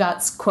boom, you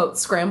got, quote,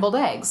 scrambled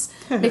eggs.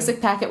 Mix a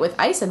packet with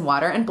ice and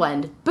water and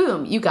blend.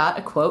 Boom, you got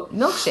a, quote,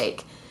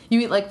 milkshake. You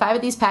eat like 5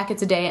 of these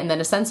packets a day and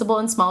then a sensible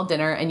and small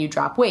dinner, and you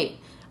drop weight.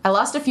 I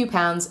lost a few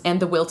pounds and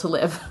the will to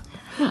live.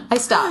 I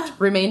stopped,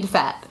 remained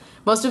fat.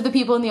 Most of the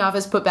people in the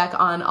office put back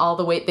on all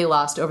the weight they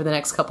lost over the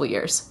next couple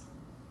years.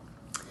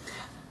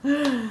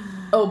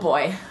 Oh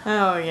boy.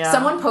 Oh, yeah.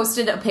 Someone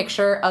posted a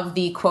picture of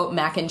the, quote,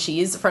 mac and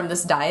cheese from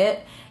this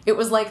diet. It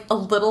was like a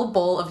little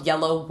bowl of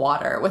yellow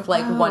water with,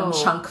 like, one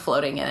chunk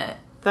floating in it.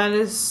 That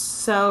is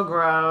so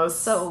gross.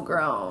 So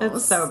gross.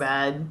 It's so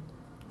bad.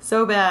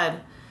 So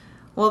bad.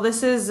 Well,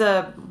 this is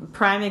a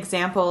prime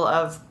example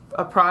of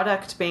a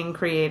product being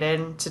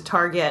created to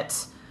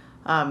target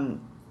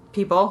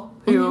people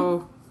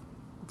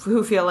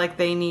who feel like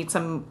they need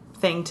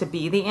something to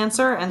be the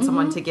answer and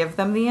someone to give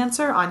them the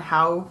answer on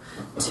how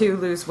to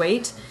lose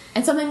weight.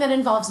 And something that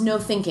involves no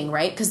thinking,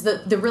 right? Because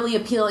the really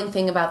appealing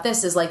thing about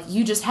this is, like,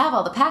 you just have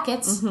all the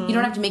packets. You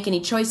don't have to make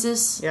any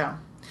choices. Yeah.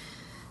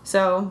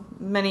 So,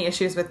 many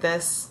issues with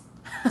this.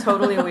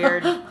 Totally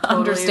weird.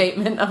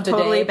 Understatement of today.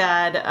 Totally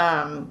bad.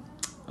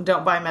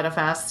 Don't buy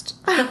MediFast.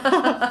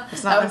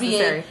 It's not that would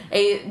necessary. be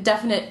a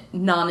definite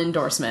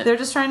non-endorsement. They're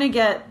just trying to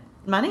get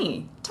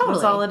money. Totally.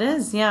 That's all it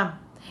is, yeah.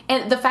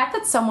 And the fact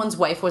that someone's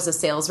wife was a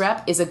sales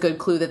rep is a good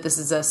clue that this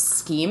is a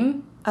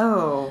scheme.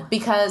 Oh.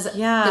 Because this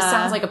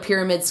sounds like a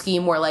pyramid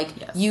scheme where, like,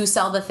 you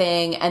sell the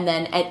thing and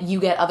then you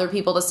get other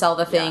people to sell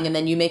the thing and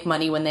then you make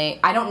money when they...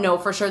 I don't know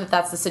for sure that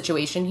that's the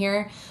situation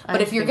here.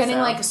 But if you're getting,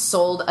 like,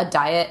 sold a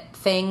diet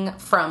thing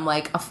from,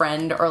 like, a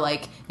friend or,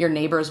 like, your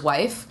neighbor's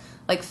wife,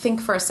 like,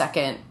 think for a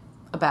second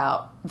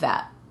about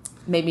that.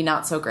 Maybe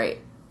not so great.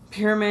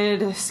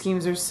 Pyramid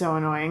schemes are so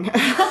annoying.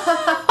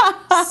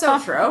 So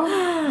true.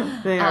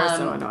 They are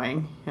so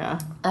annoying. Yeah.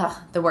 Ugh,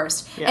 the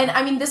worst. Yeah. And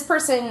I mean, this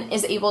person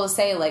is able to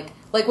say, like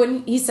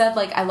when he said,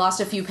 like, I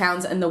lost a few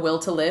pounds and the will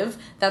to live,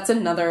 that's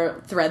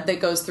another thread that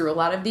goes through a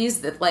lot of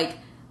these, that, like,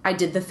 I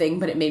did the thing,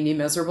 but it made me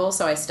miserable,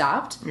 so I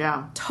stopped.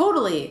 Yeah.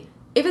 Totally.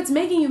 If it's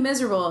making you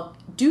miserable,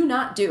 do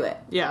not do it.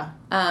 Yeah.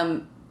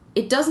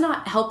 It does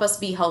not help us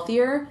be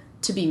healthier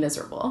to be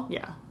miserable.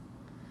 Yeah.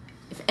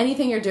 If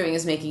anything you're doing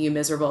is making you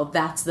miserable,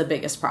 that's the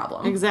biggest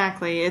problem.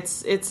 Exactly.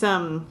 It's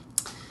so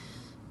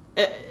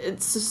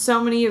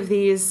many of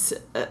these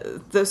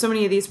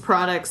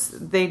products,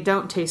 they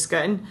don't taste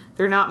good.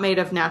 They're not made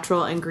of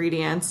natural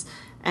ingredients,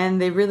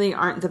 and they really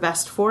aren't the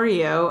best for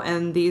you.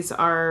 And these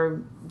are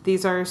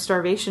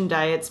starvation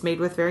diets made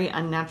with very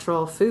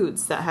unnatural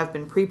foods that have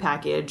been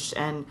prepackaged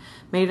and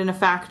made in a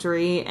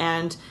factory.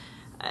 And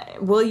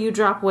will you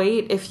drop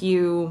weight if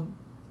you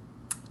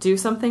do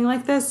something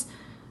like this?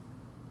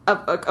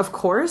 Of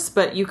course,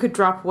 but you could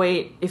drop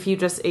weight if you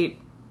just ate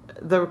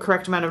the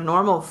correct amount of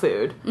normal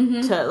food.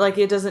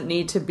 It doesn't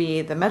need to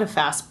be the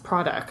MetaFast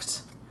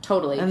product.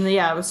 Totally. And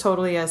it was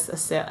totally a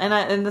sale.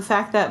 And the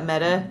fact that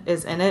Meta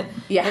is in it,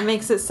 it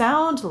makes it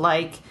sound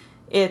like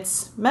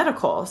it's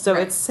medical, so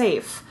it's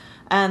safe.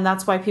 And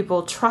that's why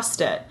people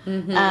trust it.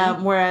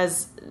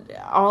 Whereas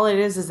all it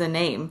is a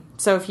name.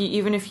 So if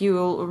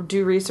you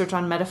do research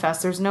on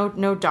MetaFast, there's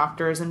no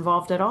doctors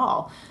involved at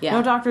all. Yeah.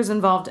 No doctors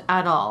involved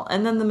at all.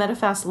 And then the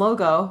MetaFast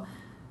logo,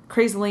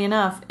 crazily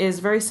enough, is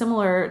very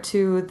similar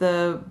to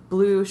the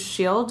Blue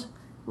Shield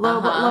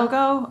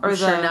logo.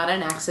 Sure, not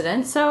an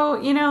accident.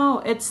 So,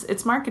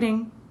 it's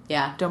marketing.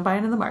 Yeah. Don't buy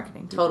into the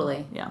marketing.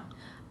 Totally. Yeah.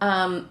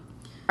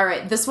 All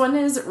right, this one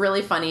is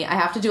really funny. I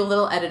have to do a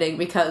little editing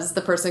because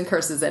the person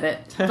curses in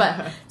it.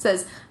 But it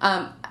says,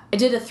 I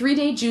did a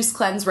 3-day juice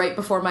cleanse right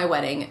before my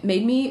wedding.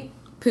 Made me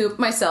poop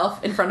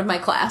myself in front of my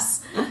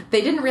class. They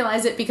didn't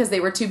realize it because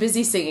they were too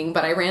busy singing,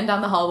 but I ran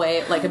down the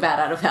hallway like a bat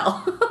out of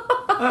hell.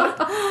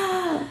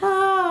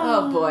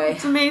 Oh boy.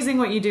 It's amazing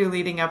what you do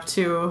leading up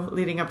to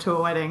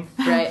a wedding.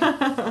 Right.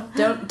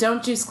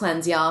 Don't juice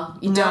cleanse, y'all.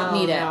 You don't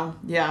need it. No.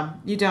 Yeah,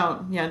 you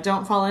don't. Yeah,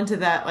 don't fall into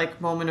that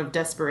moment of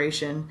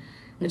desperation.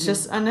 It's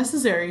just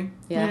unnecessary,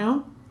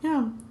 Yeah.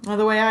 Well,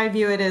 the way I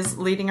view it is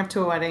leading up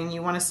to a wedding,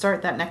 you want to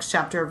start that next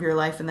chapter of your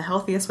life in the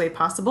healthiest way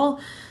possible.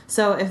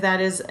 So if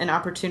that is an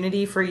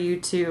opportunity for you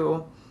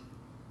to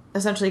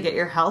essentially get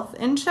your health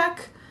in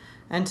check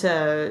and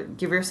to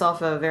give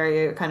yourself a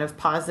very kind of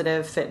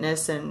positive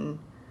fitness and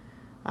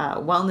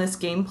wellness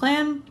game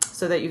plan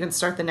so that you can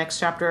start the next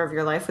chapter of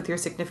your life with your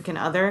significant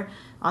other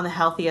on the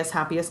healthiest,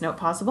 happiest note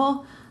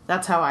possible,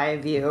 that's how I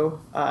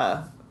view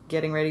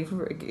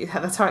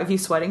that's how I view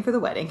sweating for the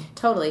wedding.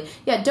 Totally.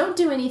 Yeah, don't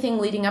do anything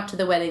leading up to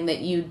the wedding that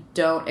you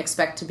don't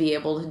expect to be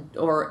able to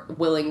or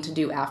willing to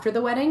do after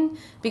the wedding.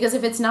 Because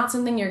if it's not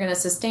something you're going to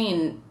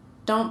sustain,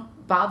 don't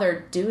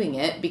bother doing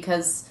it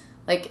because,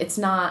 it's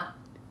not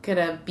going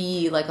to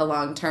be, a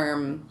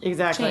long-term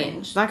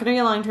change. It's not going to be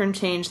a long-term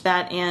change.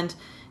 That, and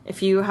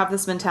if you have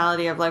this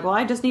mentality of,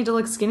 I just need to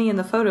look skinny in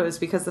the photos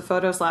because the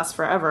photos last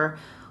forever,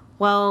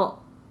 well...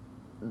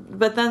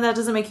 But then that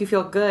doesn't make you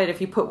feel good if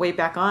you put weight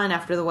back on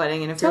after the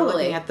wedding and if you're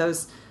looking at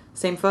those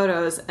same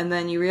photos and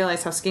then you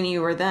realize how skinny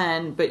you were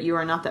then, but you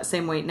are not that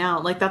same weight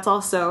now. That's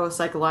also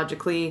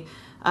psychologically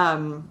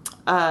that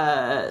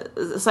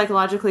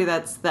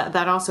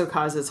also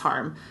causes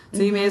harm.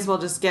 So you may as well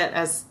just get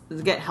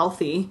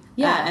healthy.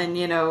 Yeah. And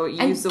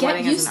use the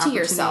wedding as an opportunity.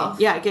 Yourself.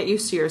 Yeah, get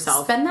used to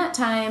yourself. Spend that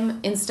time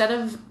instead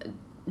of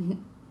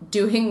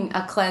doing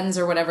a cleanse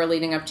or whatever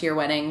leading up to your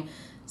wedding.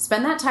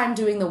 Spend that time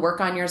doing the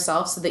work on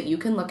yourself so that you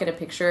can look at a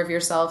picture of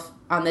yourself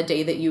on the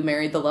day that you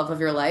married the love of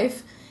your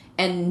life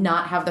and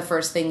not have the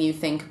first thing you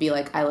think be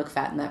I look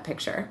fat in that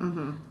picture.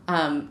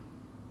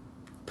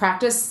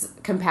 Practice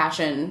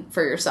compassion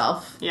for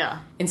yourself.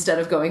 Yeah. Instead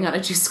of going on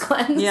a juice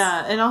cleanse.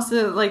 Yeah, and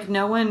also,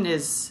 no one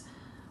is...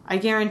 I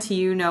guarantee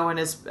you no one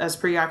is as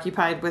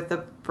preoccupied with the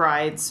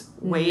bride's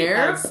weight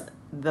as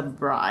the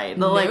bride.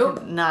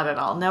 Nope. Not at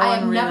all. I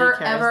have never,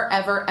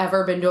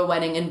 ever been to a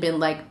wedding and been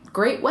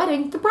great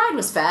wedding, the bride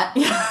was fat.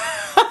 Because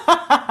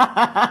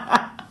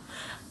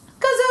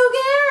who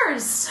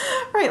cares?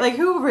 Right,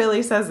 who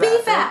really says that?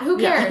 Be fat, who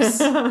cares?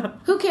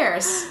 Who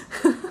cares?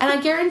 And I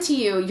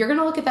guarantee you're going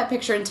to look at that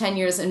picture in 10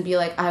 years and be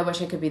I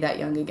wish I could be that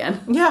young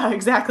again. Yeah,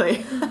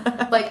 exactly.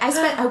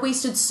 I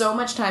wasted so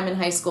much time in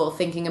high school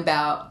thinking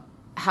about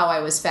how I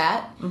was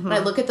fat. And I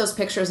look at those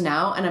pictures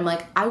now and I'm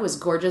I was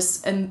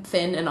gorgeous and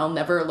thin and I'll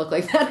never look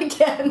like that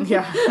again.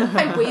 Yeah.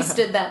 I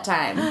wasted that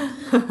time.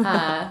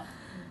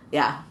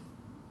 Yeah.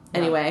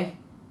 Anyway.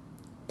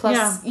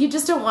 Plus, you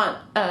just don't want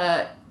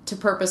to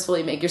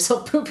purposefully make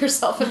yourself poop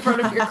yourself in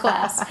front of your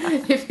class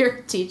if you're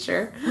a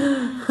teacher.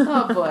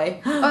 Oh,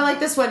 boy. Oh, I like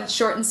this one.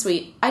 Short and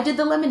sweet. I did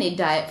the lemonade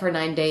diet for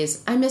 9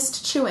 days. I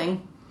missed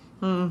chewing.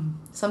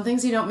 Some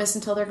things you don't miss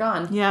until they're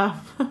gone. Yeah.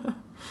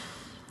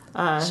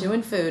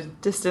 Chewing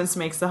food. Distance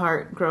makes the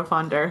heart grow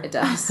fonder. It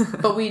does.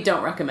 But we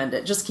don't recommend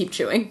it. Just keep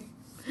chewing.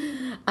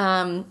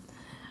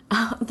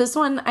 This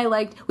one I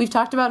liked. We've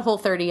talked about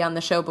Whole30 on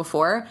the show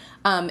before.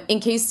 In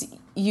case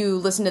you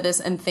listen to this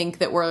and think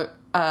that we're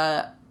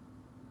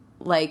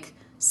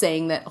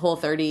saying that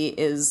Whole30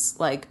 is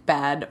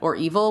bad or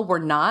evil, we're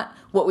not.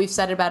 What we've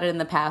said about it in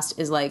the past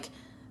is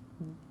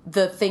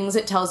the things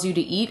it tells you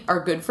to eat are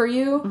good for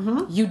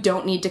you. You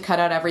don't need to cut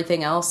out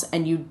everything else,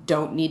 and you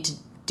don't need to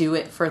do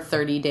it for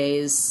 30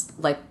 days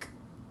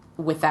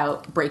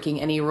without breaking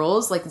any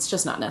rules. Like, it's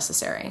just not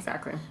necessary.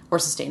 Exactly. Or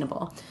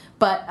sustainable.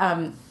 But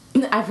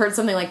I've heard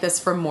something like this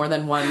from more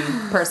than one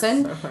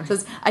person. So it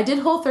says, I did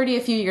Whole30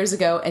 a few years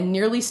ago and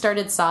nearly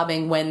started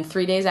sobbing when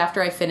 3 days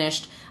after I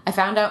finished, I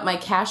found out my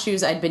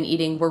cashews I'd been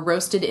eating were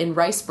roasted in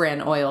rice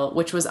bran oil,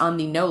 which was on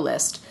the no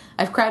list.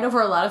 I've cried over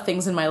a lot of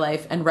things in my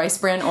life, and rice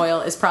bran oil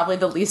is probably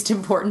the least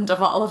important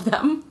of all of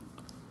them.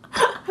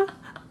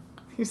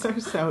 These are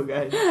so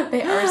good.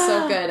 They are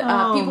so good.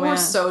 People were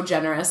so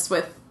generous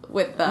with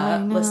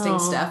listing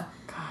stuff.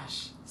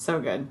 Gosh,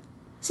 so good.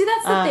 See,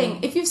 that's the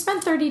thing. If you've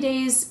spent 30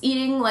 days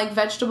eating, like,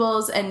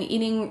 vegetables and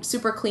eating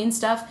super clean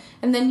stuff,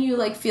 and then you,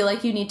 like, feel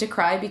like you need to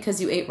cry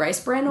because you ate rice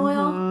bran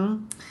oil...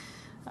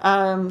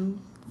 Mm-hmm.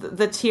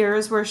 The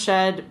tears were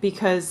shed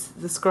because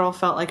this girl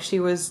felt like she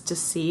was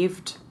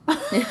deceived.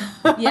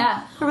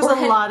 Yeah. There was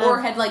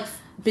had, like,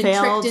 been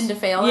tricked into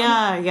failing.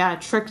 Yeah,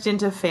 tricked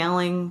into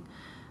failing.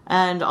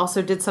 And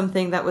also did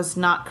something that was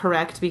not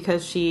correct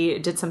because she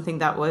did something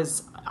that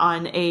was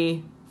on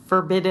a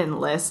forbidden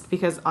list,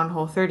 because on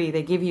Whole30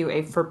 they give you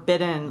a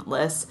forbidden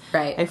list.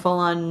 Right. A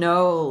full-on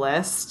no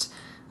list.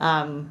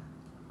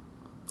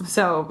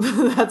 So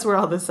that's where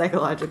all the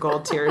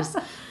psychological tears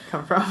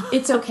come from.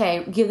 It's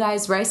okay. You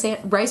guys,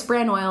 rice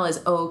bran oil is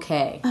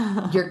okay.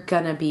 You're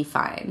gonna be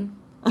fine.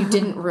 You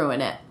didn't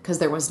ruin it because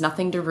there was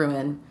nothing to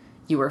ruin.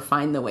 You were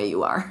fine the way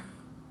you are.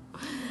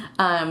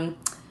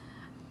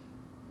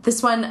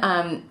 This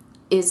one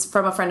is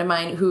from a friend of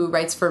mine who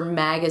writes for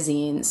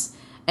magazines.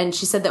 And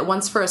she said that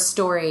once for a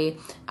story,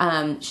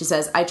 she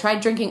says, I tried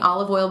drinking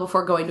olive oil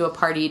before going to a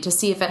party to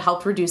see if it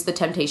helped reduce the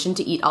temptation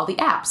to eat all the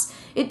apps.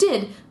 It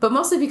did, but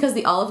mostly because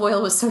the olive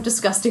oil was so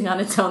disgusting on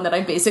its own that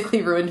I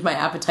basically ruined my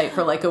appetite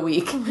for like a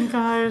week. Oh my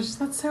gosh,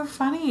 that's so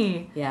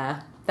funny.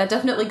 Yeah, that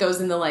definitely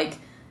goes in the, like,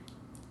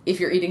 if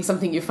you're eating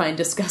something you find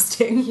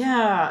disgusting.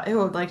 Yeah,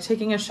 ew, like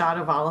taking a shot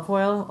of olive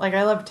oil. Like,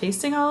 I love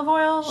tasting olive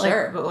oil.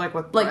 Sure. Like, but like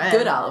with like bread.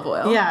 Good olive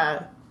oil.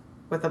 Yeah.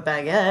 With a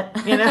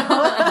baguette, you know?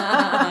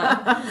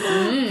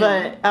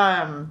 But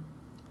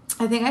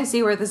I think I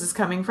see where this is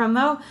coming from,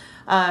 though.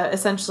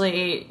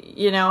 Essentially,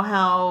 you know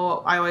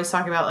how I always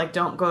talk about, like,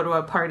 don't go to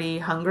a party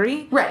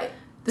hungry? Right.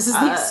 This is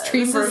the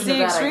extreme version of that, I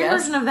guess. This is the extreme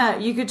version of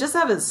that. You could just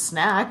have a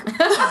snack.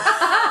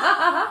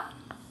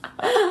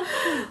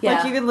 Yeah.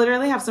 Like, you could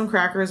literally have some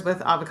crackers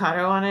with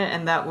avocado on it,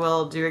 and that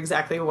will do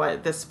exactly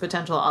what this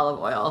potential olive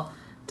oil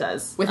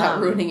does.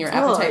 Without ruining your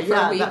appetite for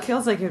a week. That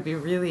feels like it would be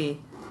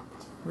really...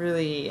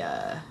 really,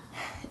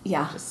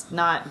 just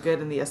not good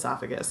in the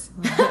esophagus.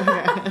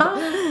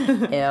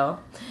 Ew.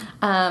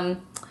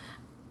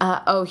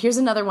 Here's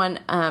another one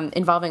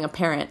involving a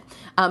parent.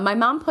 My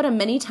mom put a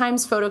many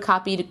times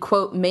photocopied,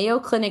 quote, Mayo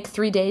Clinic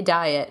 3-day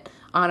diet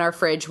on our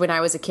fridge when I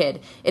was a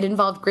kid. It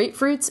involved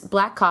grapefruits,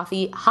 black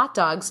coffee, hot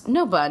dogs,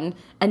 no bun,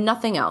 and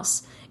nothing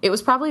else. It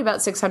was probably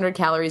about 600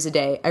 calories a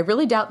day. I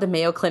really doubt the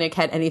Mayo Clinic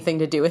had anything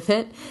to do with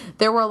it.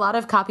 There were a lot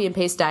of copy and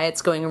paste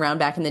diets going around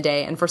back in the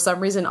day, and for some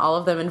reason all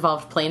of them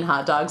involved plain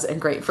hot dogs and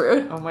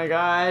grapefruit. Oh my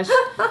gosh.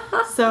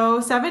 So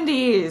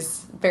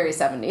 70s. Very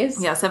 70s.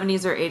 Yeah,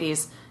 70s or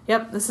 80s.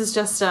 Yep, this is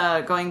just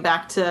going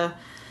back to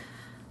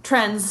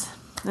trends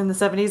in the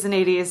 70s and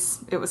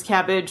 80s. It was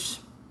cabbage,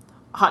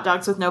 hot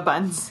dogs with no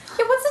buns.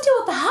 Yeah, what's the deal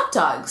with the hot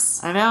dogs?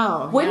 I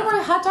know. When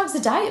were hot dogs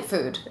a diet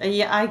food?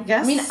 Yeah, I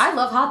guess. I mean, I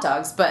love hot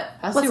dogs, but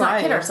let's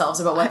not kid ourselves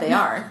about what they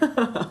are.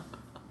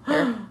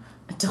 They're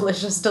a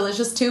delicious,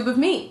 delicious tube of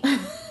meat.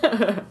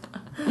 That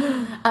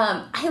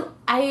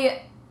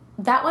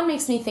one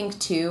makes me think,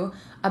 too,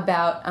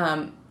 about,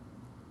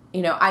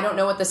 I don't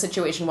know what the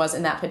situation was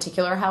in that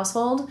particular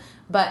household,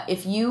 but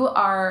if you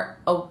are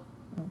a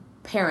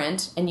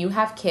parent and you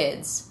have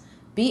kids,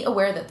 be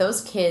aware that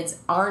those kids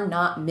are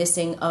not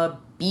missing a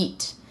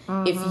beat.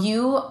 Mm-hmm. If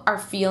you are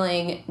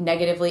feeling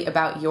negatively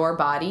about your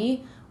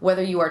body,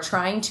 whether you are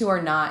trying to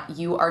or not,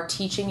 you are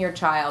teaching your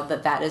child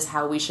that that is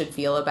how we should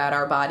feel about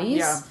our bodies.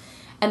 Yeah.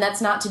 And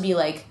that's not to be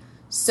like,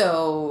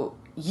 so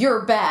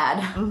you're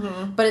bad,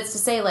 mm-hmm. but it's to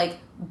say, like,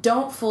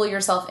 don't fool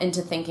yourself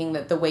into thinking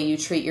that the way you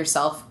treat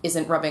yourself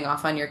isn't rubbing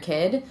off on your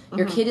kid. Mm-hmm.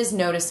 Your kid is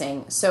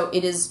noticing. So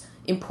it is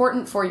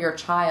important for your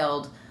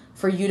child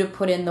for you to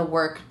put in the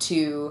work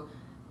to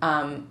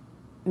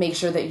make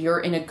sure that you're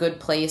in a good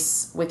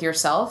place with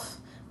yourself,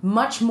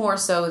 much more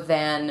so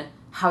than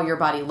how your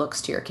body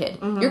looks to your kid.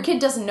 Mm-hmm. Your kid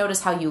doesn't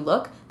notice how you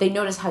look. They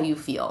notice how you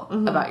feel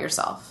mm-hmm. about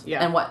yourself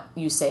and what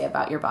you say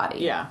about your body.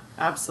 Yeah,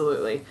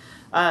 absolutely.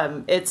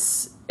 I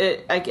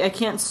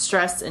can't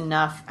stress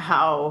enough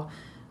how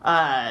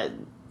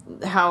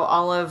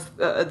all of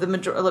the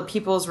majority of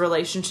people's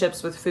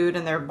relationships with food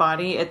and their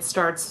body, it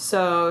starts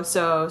so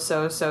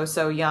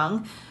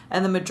young.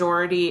 And the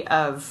majority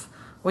of,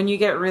 when you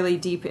get really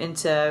deep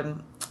into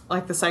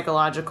like the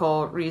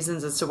psychological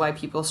reasons as to why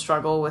people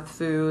struggle with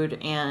food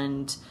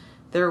and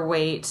their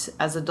weight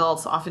as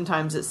adults,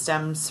 oftentimes it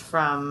stems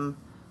from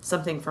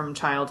something from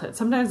childhood.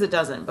 Sometimes it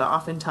doesn't, but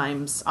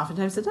oftentimes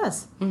it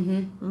does.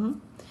 Mm-hmm.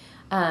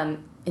 Mm-hmm.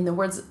 In the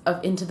words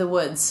of Into the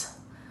Woods,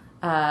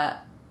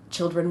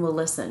 children will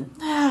listen.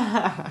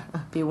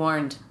 Be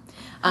warned.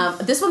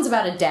 This one's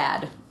about a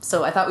dad.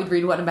 So I thought we'd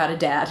read one about a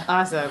dad.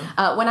 Awesome.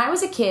 When I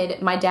was a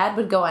kid, my dad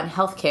would go on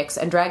health kicks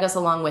and drag us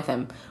along with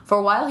him. For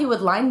a while, he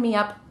would line me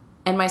up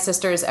and my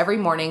sisters every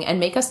morning and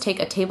make us take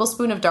a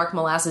tablespoon of dark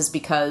molasses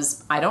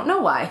because I don't know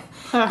why.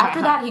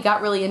 After that, he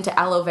got really into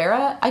aloe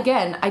vera.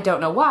 Again, I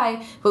don't know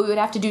why, but we would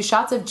have to do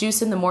shots of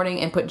juice in the morning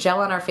and put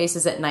gel on our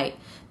faces at night.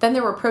 Then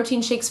there were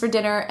protein shakes for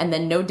dinner and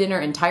then no dinner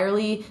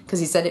entirely because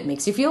he said it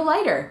makes you feel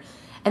lighter.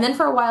 And then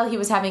for a while, he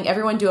was having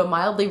everyone do a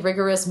mildly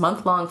rigorous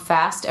month-long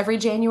fast every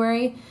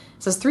January.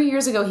 It says 3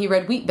 years ago, he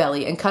read Wheat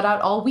Belly and cut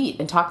out all wheat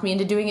and talked me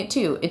into doing it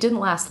too. It didn't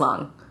last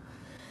long.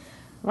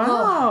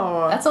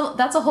 Wow.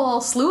 That's a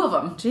whole slew of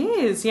them.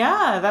 Jeez,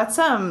 yeah,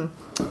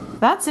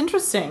 that's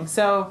interesting.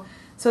 So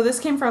this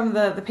came from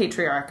the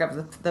patriarch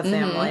of the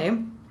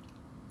family.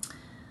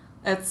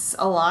 It's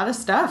a lot of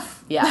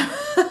stuff. Yeah.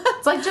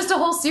 It's like just a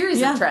whole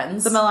series of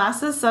trends. The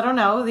molasses, I don't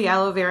know. The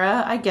aloe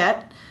vera, I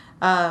get.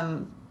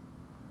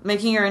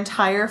 Making your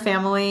entire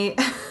family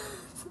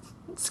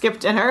skip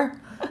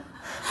dinner.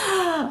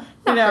 Not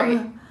great.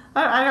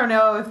 I don't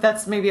know if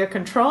that's maybe a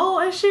control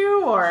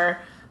issue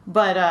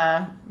but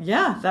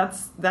yeah,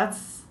 that's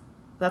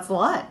a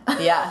lot.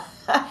 Yeah.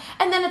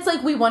 And then it's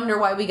like we wonder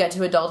why we get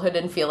to adulthood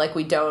and feel like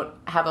we don't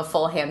have a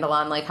full handle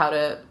on like how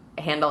to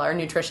handle our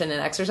nutrition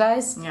and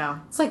exercise. Yeah.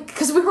 It's like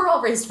because we were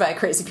all raised by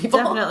crazy people.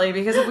 Definitely,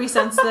 because if we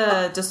sense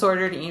the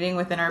disordered eating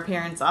within our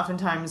parents,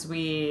 oftentimes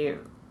we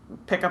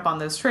pick up on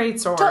those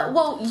traits or...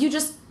 Well,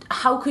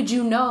 how could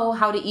you know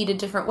how to eat a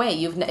different way?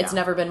 It's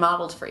never been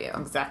modeled for you.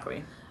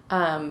 Exactly.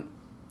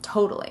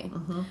 Totally.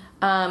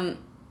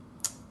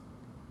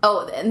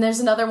 Oh, and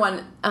there's another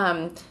one.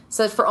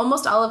 So for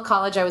almost all of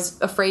college, I was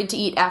afraid to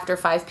eat after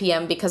 5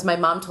 p.m. because my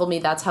mom told me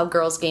that's how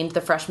girls gained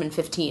the freshman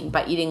 15,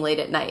 by eating late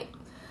at night.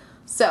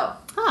 So,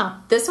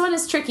 this one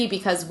is tricky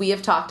because we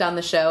have talked on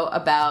the show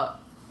about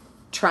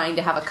trying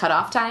to have a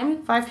cutoff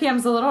time. 5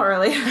 p.m.'s a little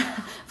early.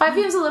 5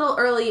 p.m.'s a little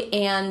early,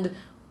 and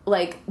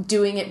like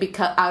doing it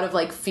because out of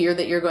like fear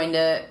that you're going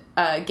to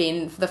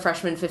gain the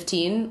freshman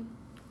 15.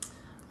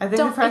 I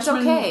think it's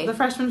okay. The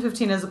freshman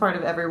 15 is a part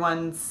of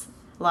everyone's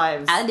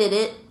lives. I did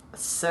it.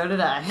 So did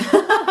I.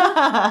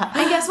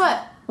 And guess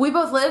what? We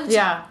both lived.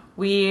 Yeah,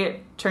 we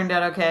turned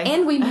out okay.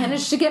 And we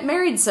managed to get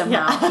married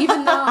somehow,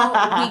 even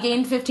though we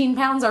gained 15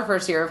 pounds our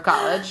first year of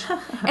college.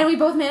 And we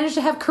both managed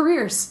to have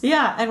careers.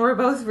 Yeah, and we're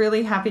both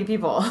really happy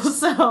people.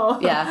 So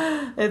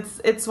yeah,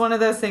 it's one of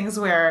those things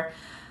where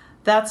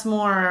that's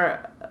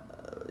more,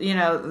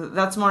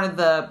 that's more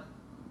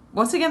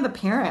once again, the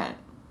parent.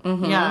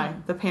 Mm-hmm. Yeah,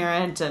 the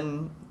parent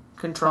and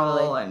control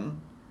totally.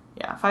 And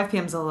yeah, 5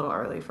 p.m. is a little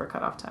early for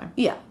cutoff time.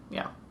 Yeah.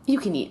 Yeah. You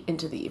can eat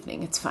into the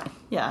evening. It's fine.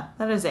 Yeah,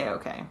 that is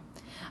A-okay.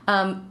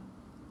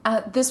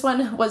 This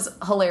one was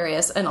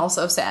hilarious and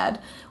also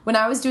sad. When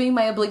I was doing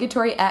my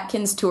obligatory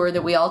Atkins tour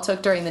that we all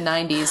took during the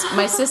 90s,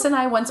 my sis and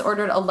I once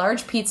ordered a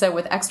large pizza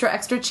with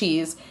extra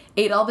cheese,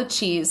 ate all the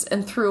cheese,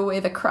 and threw away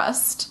the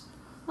crust.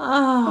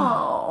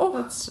 Oh,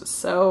 that's just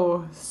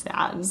so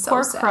sad. So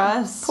poor sad.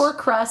 crust. Poor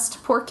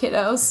crust. Poor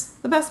kiddos.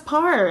 The best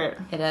part.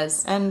 It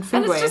is. And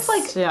food waste. It's just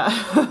like,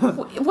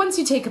 yeah. Once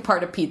you take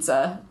apart a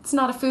pizza, it's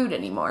not a food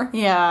anymore.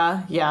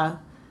 Yeah.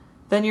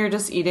 Then you're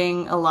just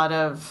eating a lot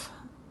of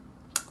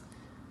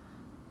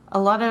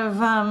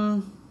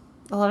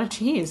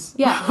cheese.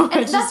 Yeah.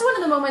 And that's one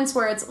of the moments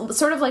where it's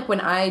sort of like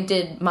when I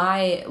did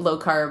my low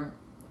carb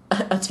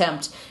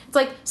attempt. It's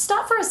like,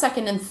 stop for a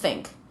second and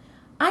think.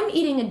 I'm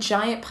eating a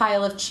giant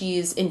pile of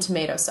cheese in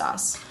tomato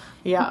sauce.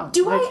 Yeah.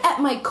 Do I,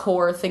 at my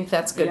core, think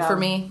that's good for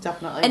me?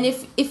 Definitely. And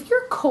if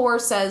your core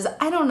says,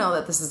 I don't know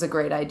that this is a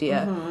great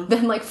idea,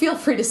 then, like, feel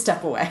free to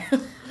step away.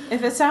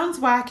 If it sounds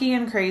wacky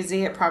and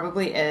crazy, it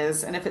probably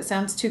is. And if it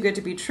sounds too good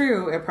to be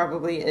true, it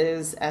probably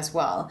is as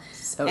well.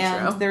 So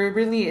and true. There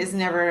really is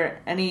never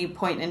any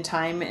point in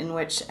time in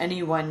which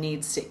anyone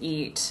needs to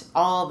eat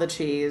all the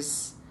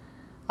cheese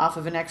off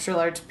of an extra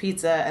large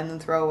pizza and then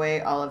throw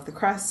away all of the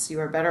crusts. You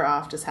are better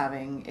off just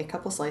having a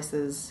couple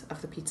slices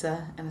of the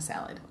pizza and a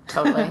salad.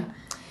 Totally.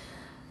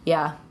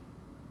 Yeah.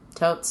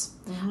 Totes.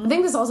 I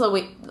think this also,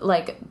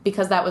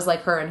 because that was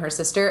like her and her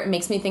sister, it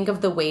makes me think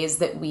of the ways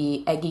that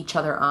we egg each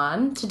other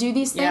on to do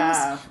these things.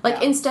 Yeah.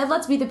 Instead,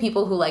 let's be the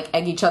people who, like,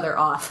 egg each other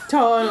off.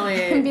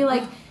 Totally. And be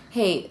like,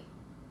 hey,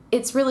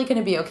 it's really going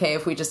to be okay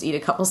if we just eat a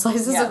couple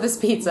slices of this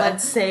pizza.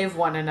 Let's save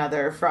one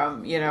another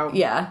from,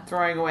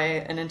 throwing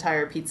away an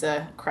entire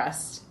pizza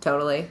crust.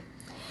 Totally.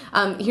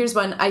 Here's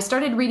one. I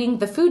started reading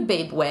The Food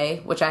Babe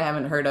Way, which I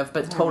haven't heard of,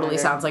 but totally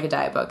sounds like a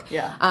diet book.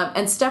 Yeah.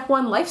 And step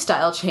one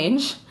lifestyle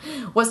change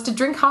was to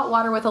drink hot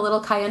water with a little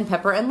cayenne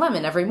pepper and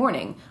lemon every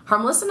morning.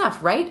 Harmless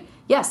enough, right?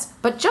 Yes,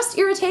 but just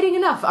irritating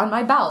enough on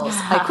my bowels.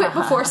 I quit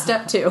before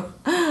step 2.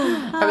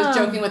 I was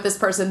joking with this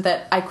person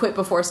that I quit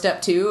before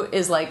step 2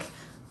 is like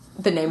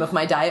the name of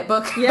my diet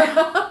book. Yeah.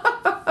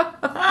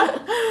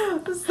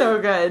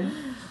 So good.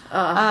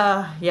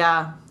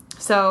 Yeah.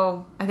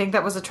 So I think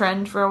that was a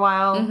trend for a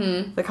while.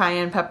 Mm-hmm. The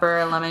cayenne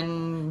pepper,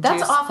 lemon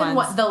That's juice often blends.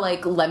 what the,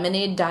 like,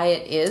 lemonade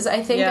diet is,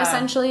 I think,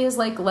 essentially, is,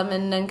 like,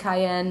 lemon and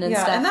cayenne and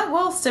stuff. Yeah, and that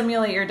will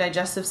stimulate your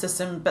digestive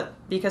system, but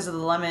because of the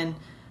lemon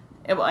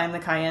and the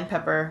cayenne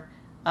pepper,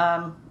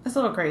 It's a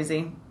little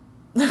crazy.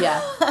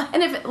 Yeah.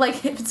 And if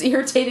it's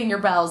irritating your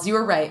bowels, you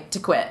were right to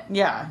quit.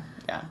 Yeah.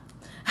 Yeah.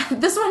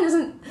 This one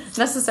isn't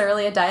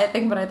necessarily a diet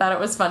thing, but I thought it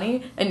was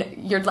funny. And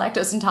you're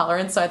lactose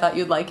intolerant, so I thought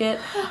you'd like it.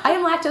 I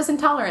am lactose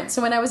intolerant,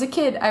 so when I was a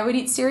kid, I would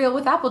eat cereal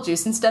with apple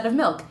juice instead of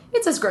milk.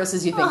 It's as gross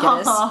as you think it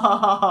is.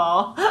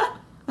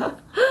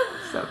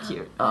 So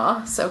cute.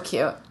 Aw, so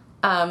cute.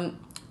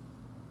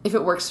 If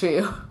it works for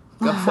you,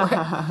 go for it.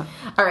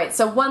 All right,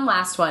 so one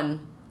last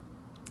one.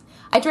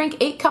 I drank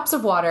 8 cups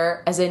of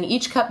water, as in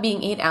each cup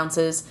being 8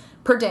 ounces,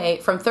 per day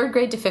from 3rd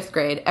grade to 5th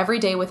grade, every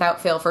day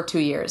without fail for 2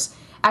 years.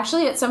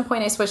 Actually, at some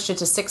point I switched it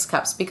to 6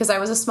 cups because I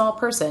was a small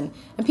person,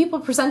 and people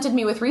presented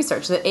me with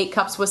research that 8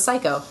 cups was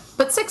psycho,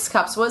 but 6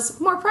 cups was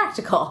more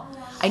practical.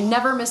 I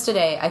never missed a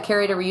day. I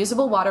carried a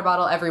reusable water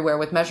bottle everywhere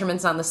with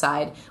measurements on the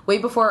side, way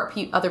before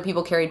other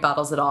people carried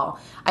bottles at all.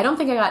 I don't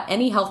think I got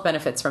any health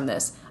benefits from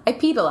this. I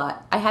peed a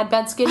lot. I had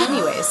bad skin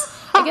anyways.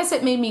 I guess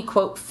it made me,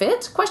 quote,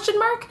 fit, ?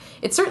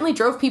 It certainly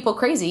drove people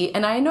crazy,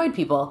 and I annoyed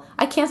people.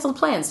 I canceled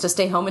plans to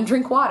stay home and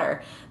drink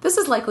water. This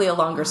is likely a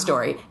longer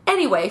story.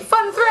 Anyway,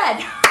 fun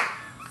thread!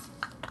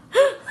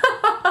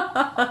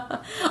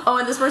 Oh,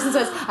 and this person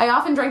says, I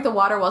often drank the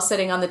water while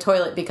sitting on the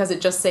toilet because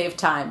it just saved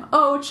time.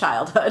 Oh,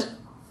 childhood.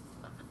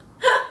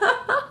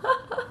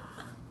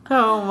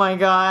 Oh my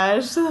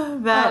gosh.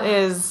 That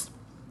is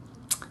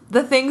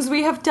the things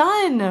we have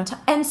done.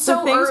 And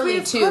so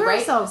early, too,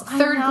 right?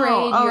 3rd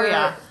grade,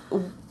 yeah.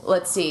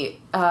 Let's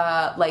see,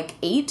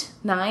 8,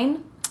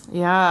 9?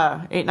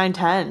 Yeah, 8, 9,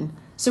 10.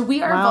 So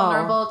we are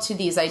vulnerable to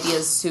these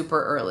ideas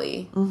super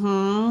early.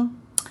 Mm-hmm.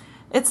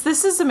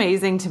 This is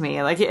amazing to me.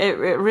 It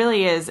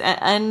really is.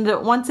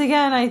 And once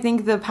again, I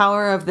think the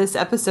power of this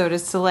episode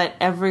is to let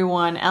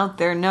everyone out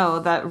there know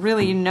that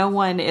really no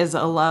one is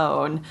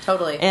alone.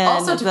 Totally. And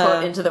also to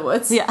quote Into the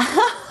Woods. Yeah.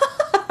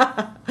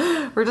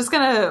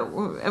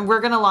 we're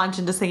gonna launch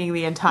into singing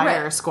the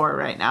entire score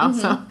right now. Mm-hmm.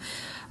 So,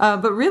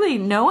 but really,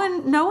 no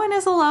one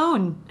is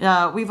alone.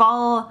 We've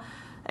all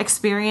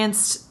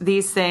experienced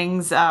these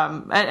things,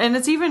 and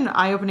it's even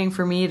eye-opening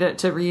for me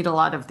to read a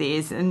lot of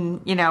these.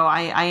 And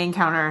I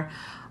encounter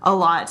a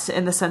lot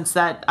in the sense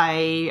that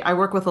I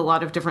work with a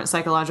lot of different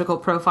psychological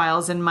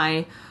profiles in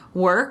my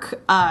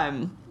work,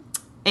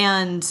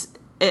 and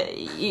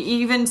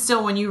even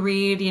still, when you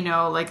read,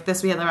 like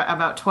this, we had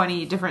about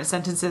 20 different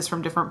sentences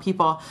from different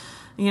people.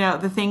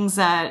 The things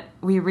that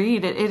we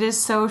read, it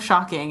is so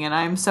shocking, and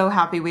I'm so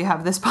happy we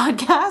have this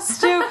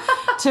podcast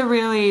to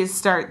really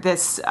start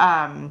this.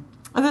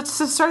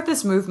 To start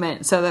this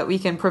movement so that we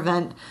can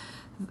prevent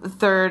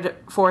 3rd,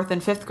 4th,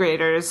 and 5th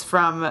graders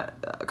from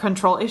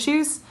control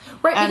issues.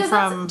 Right,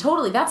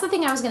 because that's the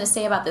thing I was going to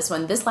say about this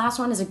one. This last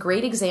one is a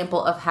great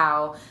example of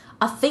how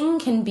a thing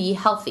can be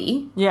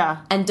healthy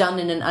and done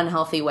in an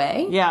unhealthy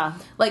way. Yeah.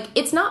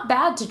 It's not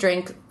bad to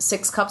drink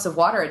 6 cups of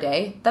water a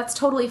day. That's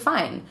totally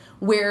fine.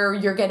 Where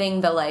you're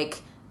getting the,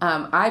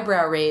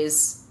 eyebrow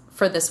raise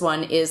for this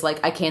one is,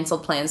 I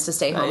canceled plans to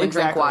stay home and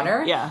drink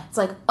water. Yeah. It's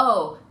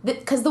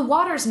because the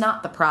water's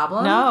not the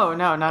problem. No,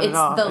 not at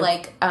all.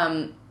 It's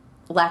the,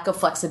 lack of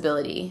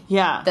flexibility.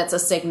 Yeah. That's a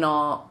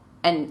signal,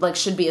 and,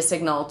 should be a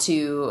signal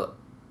to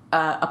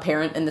a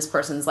parent in this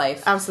person's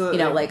life. Absolutely.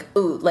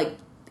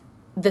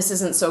 This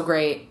isn't so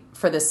great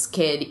for this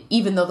kid,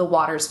 even though the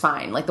water's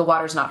fine. The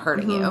water's not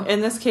hurting you. In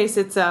this case,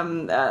 it's,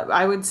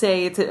 I would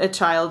say it's a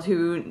child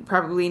who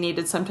probably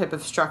needed some type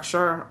of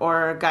structure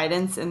or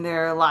guidance in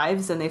their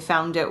lives, and they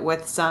found it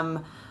with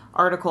some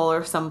article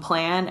or some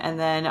plan, and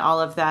then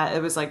all of that,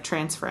 it was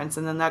transference,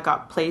 and then that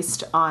got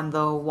placed on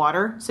the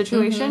water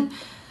situation.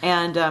 Mm-hmm.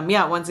 And,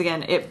 once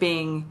again, it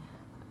being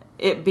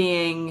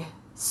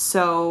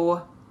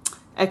so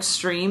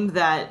extreme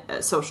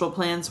that social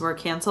plans were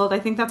canceled. I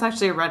think that's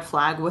actually a red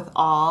flag with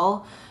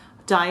all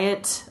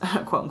diet,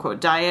 quote unquote,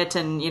 diet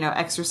and,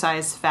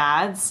 exercise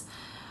fads.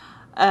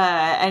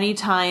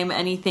 Anytime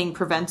anything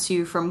prevents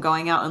you from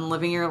going out and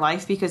living your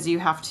life because you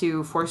have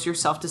to force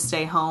yourself to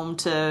stay home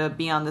to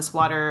be on this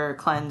water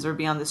cleanse or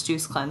be on this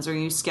juice cleanse, or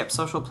you skip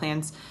social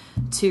plans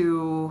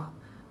to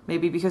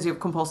maybe because you have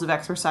compulsive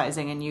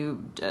exercising and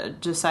you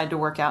decide to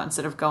work out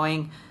instead of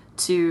going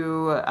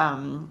to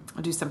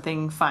do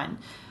something fun.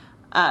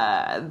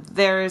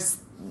 There's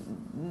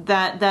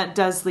that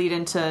does lead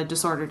into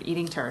disordered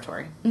eating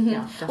territory. Mm-hmm.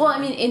 Yeah, well,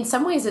 I mean, in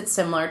some ways it's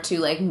similar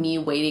to me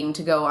waiting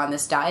to go on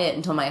this diet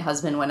until my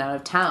husband went out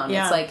of town.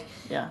 Yeah. It's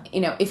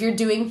if you're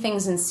doing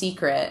things in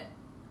secret,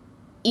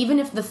 even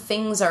if the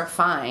things are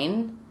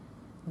fine,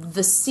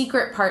 the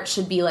secret part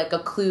should be a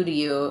clue to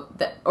you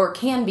or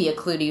can be a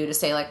clue to you to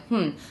say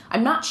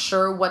I'm not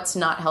sure what's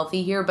not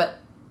healthy here, but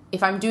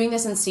if I'm doing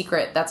this in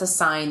secret, that's a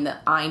sign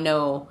that I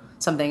know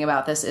something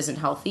about this isn't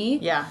healthy.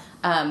 Yeah.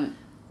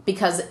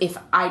 Because if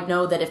I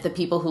know that if the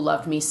people who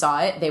loved me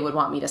saw it, they would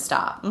want me to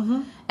stop.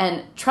 Mm-hmm.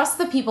 And trust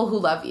the people who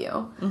love you.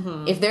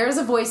 Mm-hmm. If there is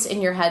a voice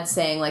in your head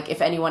saying,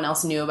 if anyone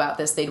else knew about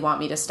this, they'd want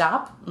me to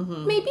stop,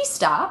 mm-hmm. maybe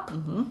stop.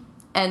 Mm-hmm.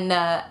 And,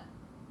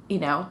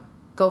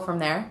 go from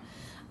there.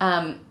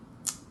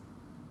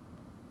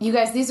 You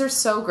guys, these are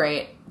so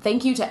great.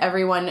 Thank you to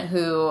everyone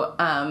who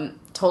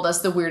told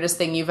us the weirdest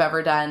thing you've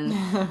ever done.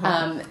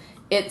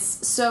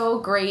 It's so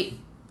great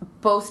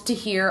both to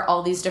hear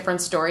all these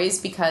different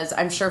stories, because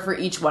I'm sure for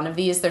each one of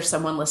these, there's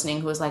someone listening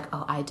who is like,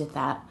 oh, I did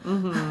that.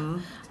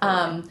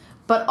 Mm-hmm.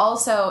 But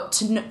also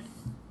to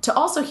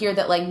also hear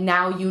that, like,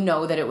 now you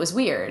know that it was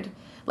weird.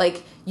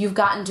 Like, you've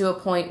gotten to a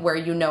point where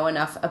you know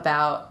enough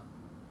about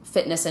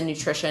fitness and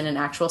nutrition and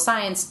actual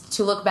science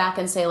to look back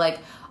and say, like,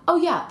 oh,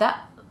 yeah,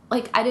 that,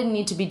 like, I didn't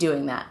need to be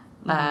doing that.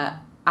 Mm-hmm.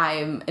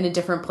 I'm in a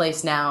different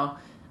place now.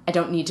 I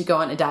don't need to go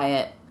on a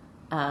diet.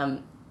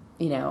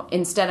 You know,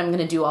 instead I'm going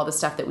to do all the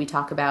stuff that we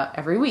talk about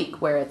every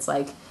week, where it's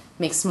like,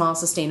 make small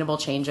sustainable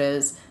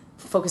changes,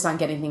 focus on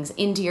getting things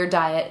into your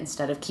diet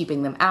instead of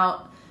keeping them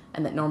out,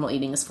 and that normal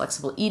eating is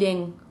flexible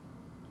eating,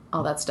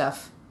 all that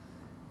stuff.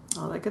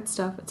 All that good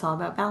stuff. It's all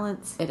about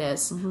balance. It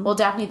is. Mm-hmm. Well,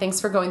 Daphne, thanks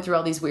for going through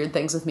all these weird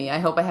things with me. I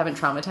hope I haven't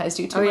traumatized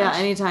you too much. Oh yeah,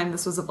 anytime.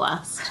 This was a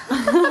blast.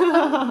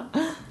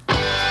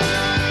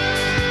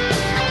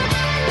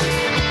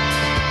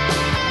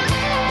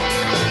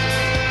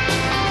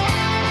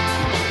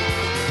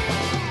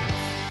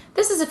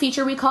 This is a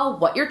feature we call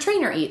What Your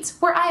Trainer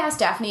Eats, where I ask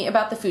Daphne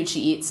about the food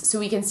she eats so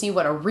we can see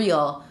what a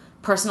real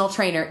personal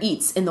trainer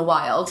eats in the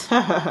wild.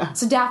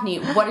 So Daphne,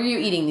 what are you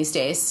eating these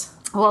days?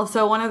 Well,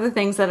 so one of the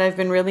things that I've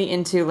been really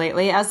into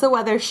lately, as the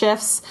weather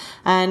shifts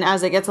and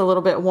as it gets a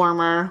little bit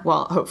warmer,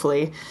 well,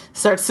 hopefully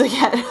starts to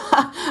get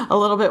a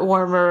little bit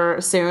warmer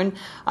soon,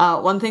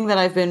 one thing that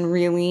I've been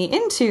really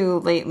into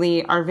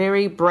lately are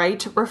very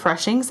bright,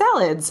 refreshing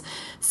salads.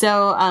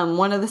 So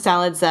one of the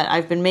salads that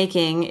I've been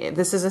making,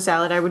 this is a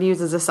salad I would use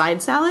as a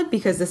side salad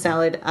because the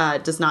salad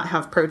does not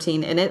have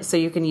protein in it, so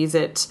you can use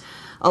it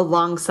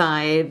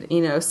alongside, you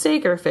know,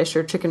 steak or fish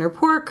or chicken or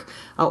pork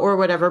or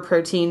whatever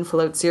protein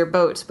floats your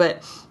boat.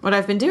 But what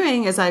I've been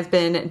doing is I've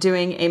been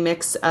doing a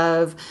mix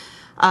of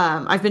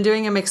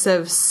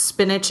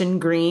spinach and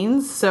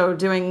greens. So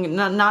doing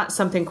not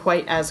something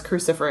quite as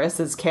cruciferous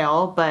as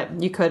kale,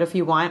 but you could if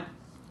you want.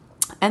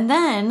 And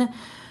then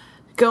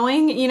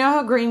going, you know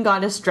how Green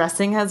Goddess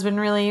dressing has been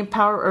really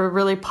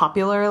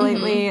popular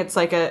lately? Mm-hmm. It's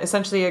like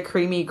essentially a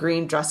creamy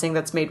green dressing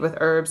that's made with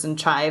herbs and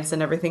chives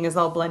and everything is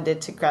all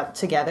blended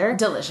together.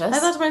 Delicious. I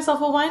thought to myself,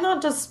 well, why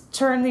not just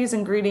turn these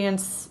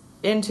ingredients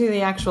into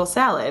the actual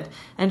salad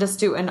and just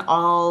do an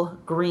all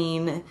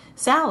green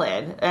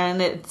salad?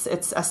 And it's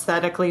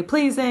aesthetically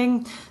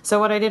pleasing. So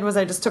what I did was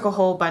I just took a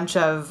whole bunch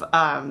of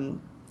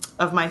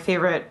my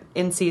favorite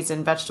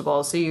in-season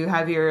vegetables. So you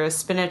have your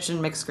spinach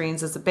and mixed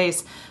greens as a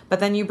base, but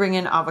then you bring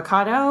in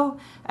avocado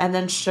and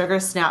then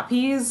sugar snap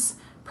peas,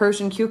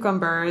 Persian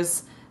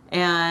cucumbers,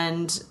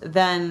 and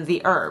then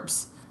the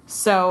herbs.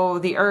 So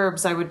the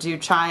herbs, I would do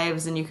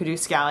chives and you could do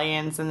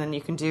scallions and then you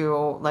can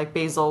do like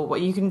basil.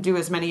 What you can do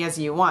as many as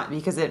you want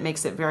because it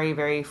makes it very,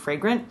 very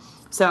fragrant.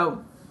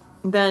 So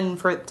then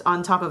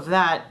on top of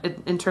that,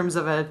 in terms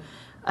of a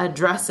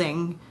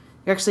dressing,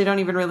 you actually don't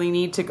even really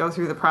need to go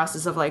through the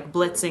process of like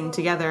blitzing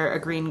together a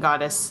Green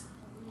Goddess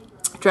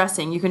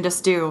dressing. You can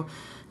just do,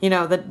 you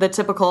know, the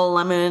typical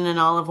lemon and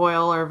olive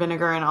oil or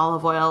vinegar and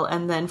olive oil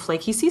and then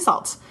flaky sea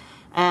salt.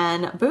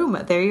 And boom,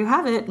 there you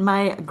have it,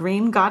 my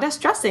Green Goddess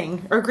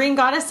dressing or Green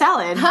Goddess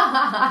salad.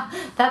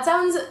 That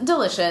sounds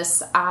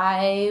delicious.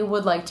 I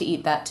would like to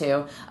eat that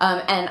too.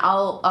 And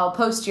I'll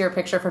post your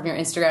picture from your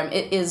Instagram.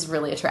 It is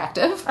really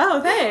attractive.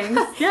 Oh,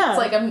 thanks. Yeah. It's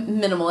like a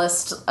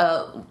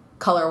minimalist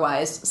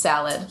color-wise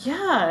salad.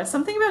 Yeah,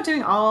 something about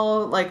doing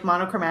all like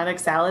monochromatic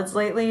salads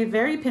lately.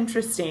 Very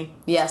Pinteresty.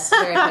 Yes,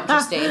 very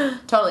Pinteresty.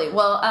 Totally.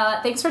 Well,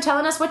 thanks for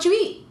telling us what you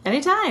eat.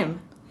 Anytime.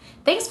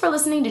 Thanks for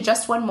listening to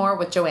Just One More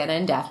with Joanna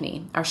and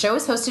Daphne. Our show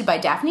is hosted by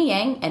Daphne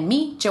Yang and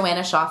me,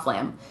 Joanna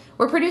Shaw-Flam.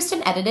 We're produced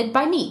and edited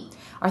by me.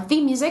 Our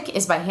theme music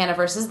is by Hannah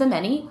vs. the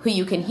Many, who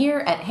you can hear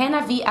at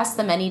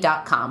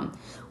hannahvsthemany.com.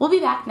 We'll be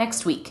back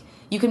next week.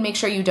 You can make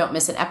sure you don't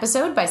miss an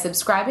episode by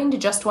subscribing to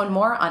Just One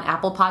More on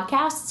Apple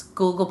Podcasts,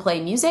 Google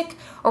Play Music,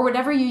 or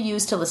whatever you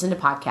use to listen to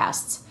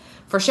podcasts.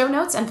 For show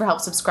notes and for help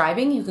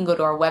subscribing, you can go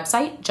to our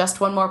website,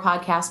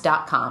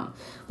 justonemorepodcast.com.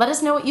 Let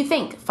us know what you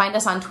think. Find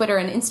us on Twitter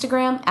and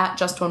Instagram at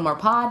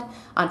JustOneMorePod,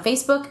 on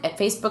Facebook at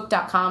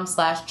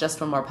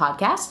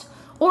facebook.com/JustOneMorePodcast,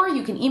 or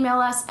you can email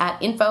us at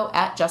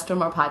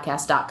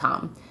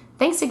info@justonemorepodcast.com.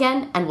 Thanks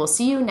again, and we'll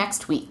see you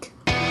next week.